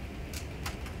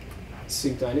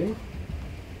synced anim.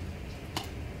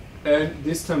 And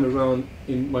this time around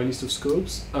in my list of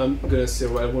scopes, I'm gonna say,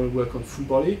 well, I want to work on full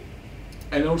body,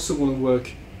 and I also want to work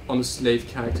on a slave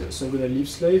character. So I'm gonna leave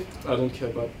slave. I don't care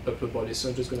about upper body, so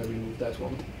I'm just gonna remove that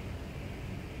one.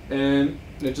 And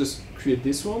let's just create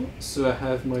this one. So I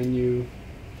have my new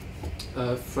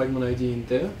fragment ID in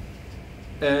there.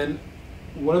 And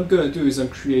what I'm gonna do is I'm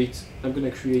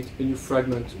gonna create a new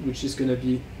fragment, which is gonna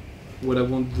be what I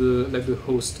want the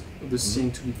host of the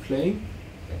scene to be playing.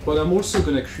 But I'm also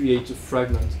gonna create a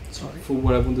fragment for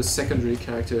what I want the secondary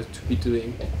character to be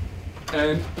doing.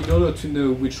 And in order to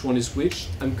know which one is which,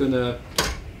 I'm gonna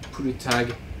put a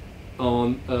tag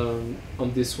on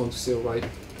this one to say, alright,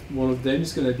 one of them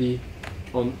is gonna be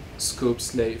on scope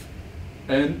slave.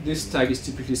 And this tag is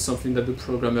typically something that the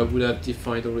programmer would have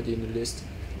defined already in the list.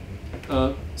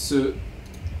 So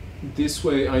this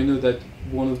way I know that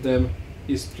one of them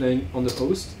is playing on the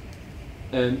host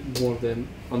and one of them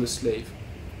on the slave.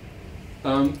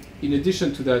 In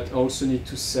addition to that, I also need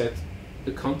to set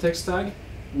a context tag,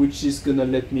 which is gonna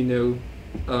let me know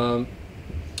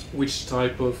which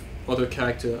type of other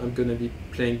character I'm gonna be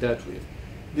playing that with.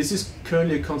 This is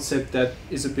currently a concept that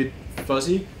is a bit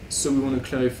fuzzy, so we want to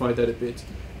clarify that a bit.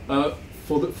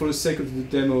 For the sake of the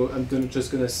demo, I'm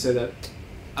just gonna say that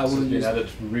I want to use. Added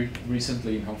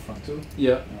recently in Homefront 2.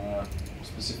 Yeah.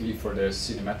 Specifically for the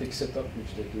cinematic setup,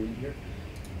 which they're doing here.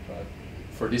 But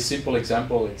for this simple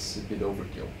example, it's a bit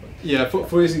overkill. But yeah.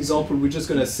 For this example, we're just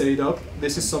gonna set it up.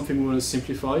 This is something we want to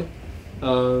simplify.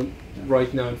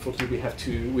 Right now, unfortunately,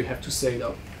 we have to set it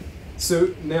up.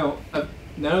 So now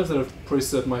that I've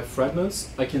processed up my fragments,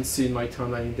 I can see in my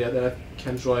timeline there that I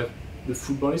can drive the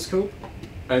full body scope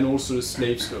and also the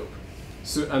slave scope.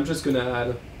 So I'm just gonna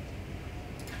add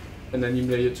an anim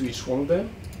layer to each one of them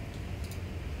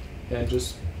and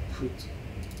just put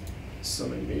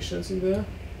some animations in there.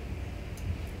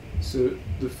 So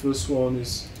the first one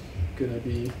is gonna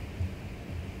be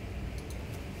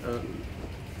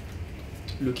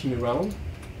looking around.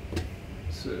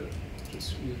 So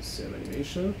just use the same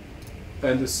animation.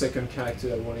 And the second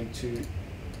character, I wanted to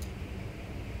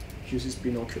use his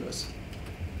binoculars.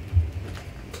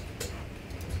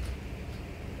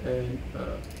 And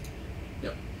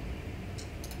yeah.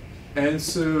 And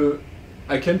so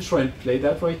I can try and play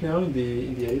that right now in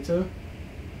the editor.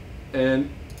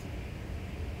 And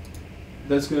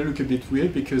that's going to look a bit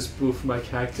weird because both my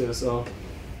characters are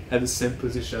at the same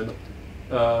position.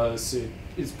 So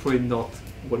it's probably not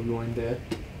what we want in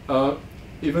there.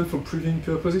 Even for previewing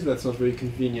purposes, that's not very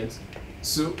convenient.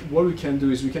 So what we can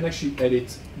do is we can actually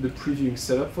edit the previewing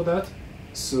setup for that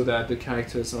so that the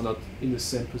characters are not in the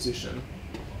same position.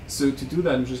 So to do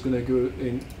that, I'm just going to go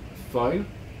in File,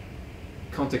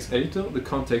 Context Editor. The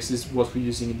context is what we're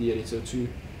using in the editor to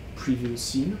preview the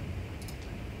scene.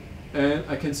 And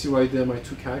I can see right there my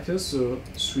two characters. So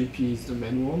 3P is the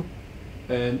main one,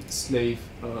 and Slave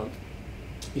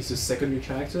is the secondary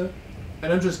character.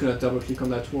 And I'm just going to double click on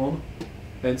that one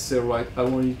and say, right, I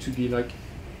want it to be like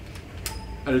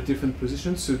at a different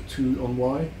position, so 2 on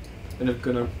Y, and I'm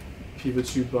gonna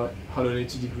pivot you by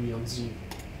 180 degrees on Z.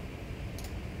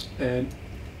 And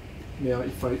now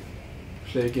if I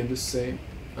play again the same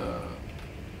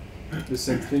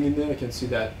thing in there, I can see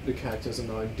that the characters are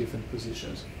now in different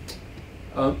positions.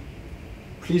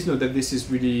 Please note that this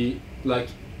is really like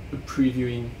a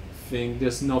previewing thing.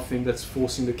 There's nothing that's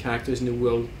forcing the characters in the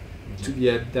world to be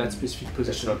at that specific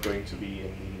position. It's not going to be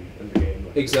in the game.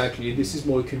 Like exactly. This is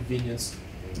more a convenience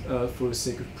for the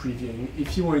sake of previewing.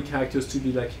 If you want characters to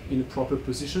be like in a proper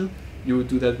position, you would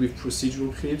do that with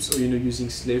procedural clips, or using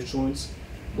slave joints,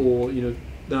 or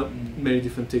there are many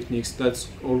different techniques. That's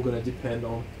all going to depend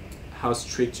on how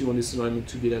strict you want this alignment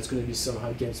to be. That's going to be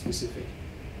somehow game specific.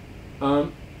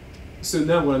 So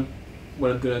now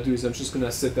what I'm going to do is I'm just going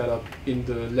to set that up in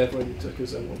the level editor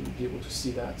because I want to be able to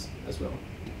see that as well.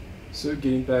 So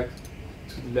getting back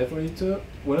to the level editor,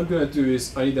 what I'm going to do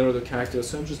is I need another character,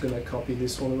 so I'm just going to copy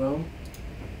this one around.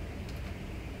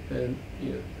 And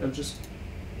I'm just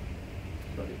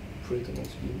put it on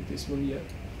this one yet.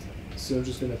 So I'm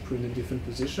just going to put it in a different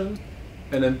position,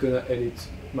 and I'm going to edit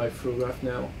my flow graph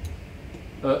now.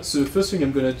 So the first thing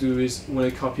I'm going to do is when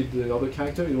I copy the other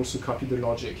character, it also copy the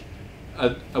logic.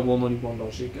 I want only one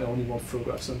logic, I only want flow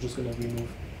graph, so I'm just going to remove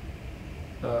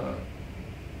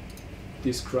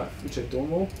this graph, which I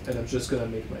don't want, and I'm just going to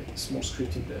make my small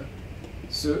script in there.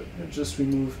 So I just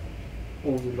remove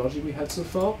all the logic we had so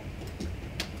far.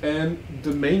 And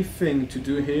the main thing to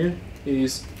do here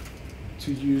is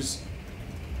to use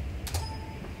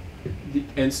the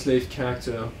enslaved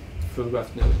character flow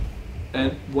graph node.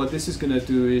 And what this is going to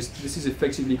do is, this is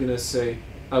effectively going to say,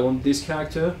 I want this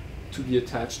character to be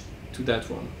attached to that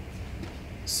one.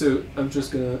 So I'm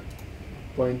just going to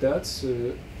bind that,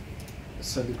 so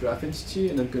assign the graph entity,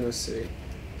 and I'm going to say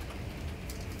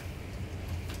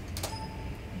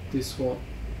this one,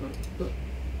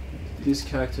 this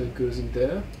character goes in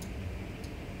there,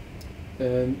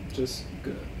 and just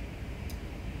going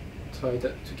to tie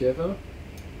that together.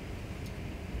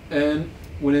 And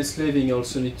when enslaving, I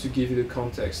also need to give you the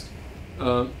context.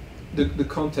 The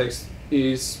context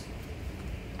is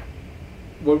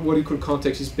what you call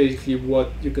context is basically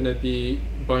what you're going to be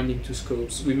binding to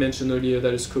scopes. We mentioned earlier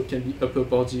that a scope can be upper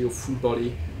body or full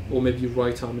body, or maybe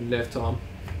right arm and left arm.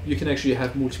 You can actually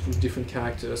have multiple different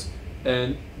characters,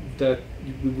 and that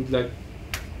we would like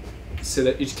say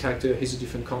that each character has a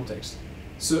different context.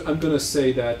 So I'm going to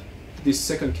say that this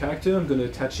second character, I'm going to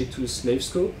attach it to a slave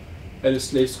scope, and the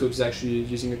slave scope is actually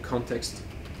using a context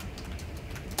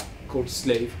called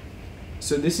slave.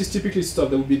 So this is typically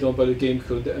stuff that would be done by the game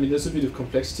code. I mean, there's a bit of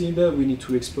complexity in there we need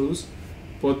to expose,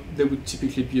 but there would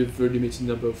typically be a very limited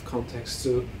number of contexts.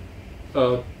 So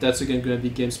that's again going to be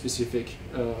game specific,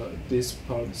 this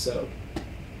part of the setup.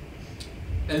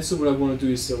 And so what I want to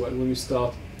do is, so when we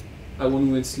start, I want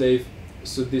to enslave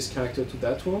this character to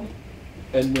that one,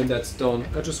 and when that's done,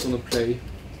 I just want to play.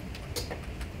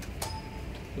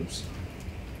 Oops.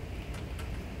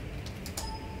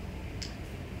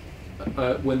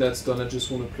 When that's done, I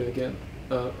just want to play again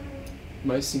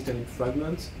my synced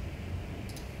fragment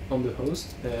on the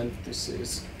host, and this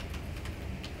is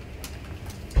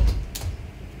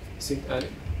synced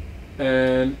adding.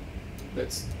 And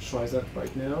let's try that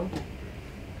right now.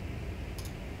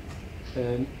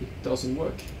 And it doesn't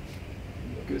work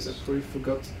because I probably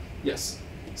forgot. Yes.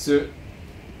 So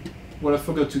what I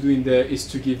forgot to do in there is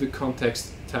to give the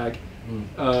context tag.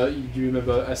 You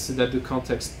remember I said that the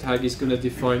context tag is going to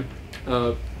define,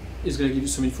 is going to give you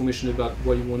some information about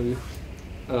what you want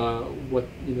to, what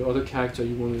other character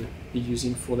you want to be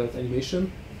using for that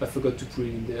animation. I forgot to put it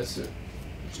in there, so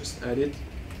just add it.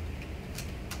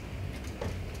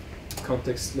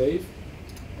 Context slave.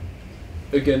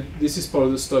 Again, this is part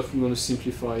of the stuff we want to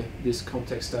simplify this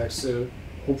context tag, so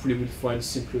hopefully we'll find a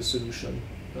simpler solution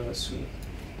soon.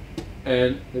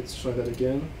 And let's try that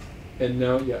again. And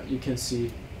now, yeah, you can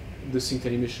see the synced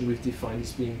animation we've defined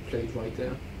is being played right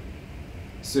there.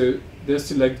 So they're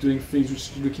still like doing things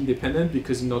which look independent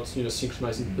because you're not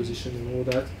synchronizing position and all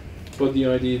that. But the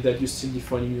idea that you're still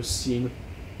defining your scene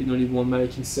in only one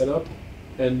mannequin setup,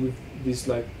 and with this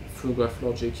like photograph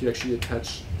logic, you actually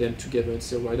attach them together and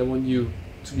say, right, I want you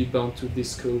to be bound to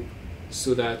this scope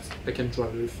so that I can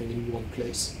drive everything in one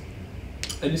place.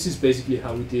 And this is basically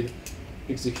how we did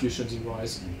executions in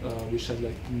Rise, which had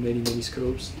like many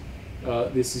scopes.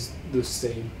 This is the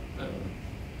same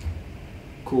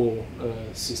core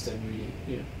system,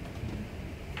 really.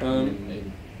 Yeah.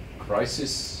 In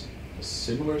Crysis, a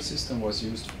similar system was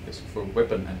used for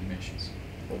weapon animations,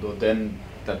 although then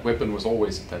that weapon was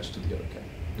always attached to the other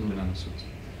character, to the nanosuit.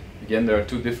 Again, there are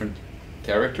two different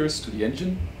characters to the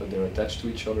engine, but they're attached to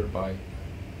each other by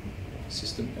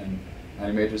system, and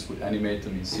animators would animate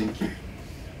them in sync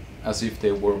as if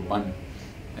they were one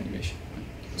animation.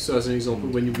 So as an example,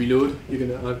 when you reload, you're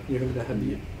gonna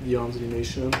have the arms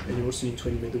animation, and you also need to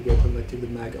animate the weapon, like take the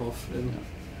mag off and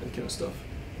that kind of stuff.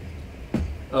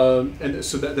 And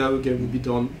so that again would be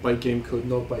done by game code,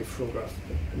 not by photograph.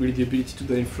 Really, the ability to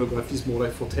do that in photograph is more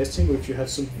like for testing, or if you have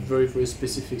some very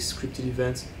specific scripted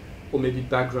events, or maybe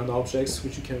background objects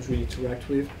which you can't really interact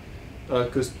with,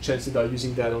 because chances are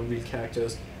using that on real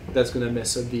characters, that's going to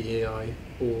mess up the AI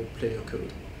or player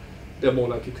code. They're more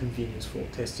like a convenience for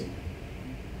testing.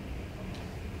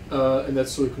 And that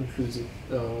sort of concludes it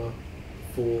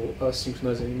for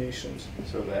synchronized animations.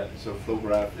 So flow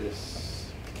graph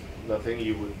is nothing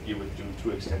you would do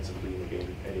too extensively in the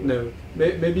game anyway. No,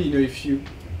 maybe if you,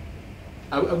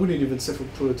 I wouldn't even say for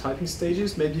prototyping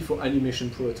stages. Maybe for animation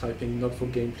prototyping, not for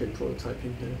gameplay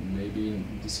prototyping. Yeah. Maybe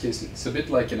in this case it's a bit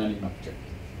like an anim object.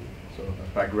 So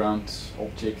a background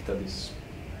object that is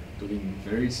doing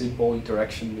very simple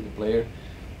interaction with the player.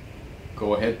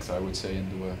 Go ahead, I would say, and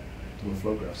do a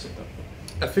flow graph setup.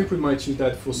 I think we might use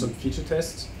that for some feature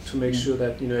tests to make sure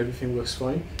that everything works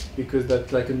fine, because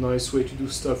that's like a nice way to do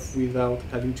stuff without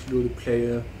having to load a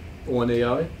player or an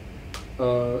AI.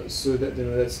 So that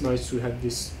that's nice to have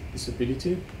this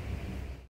ability.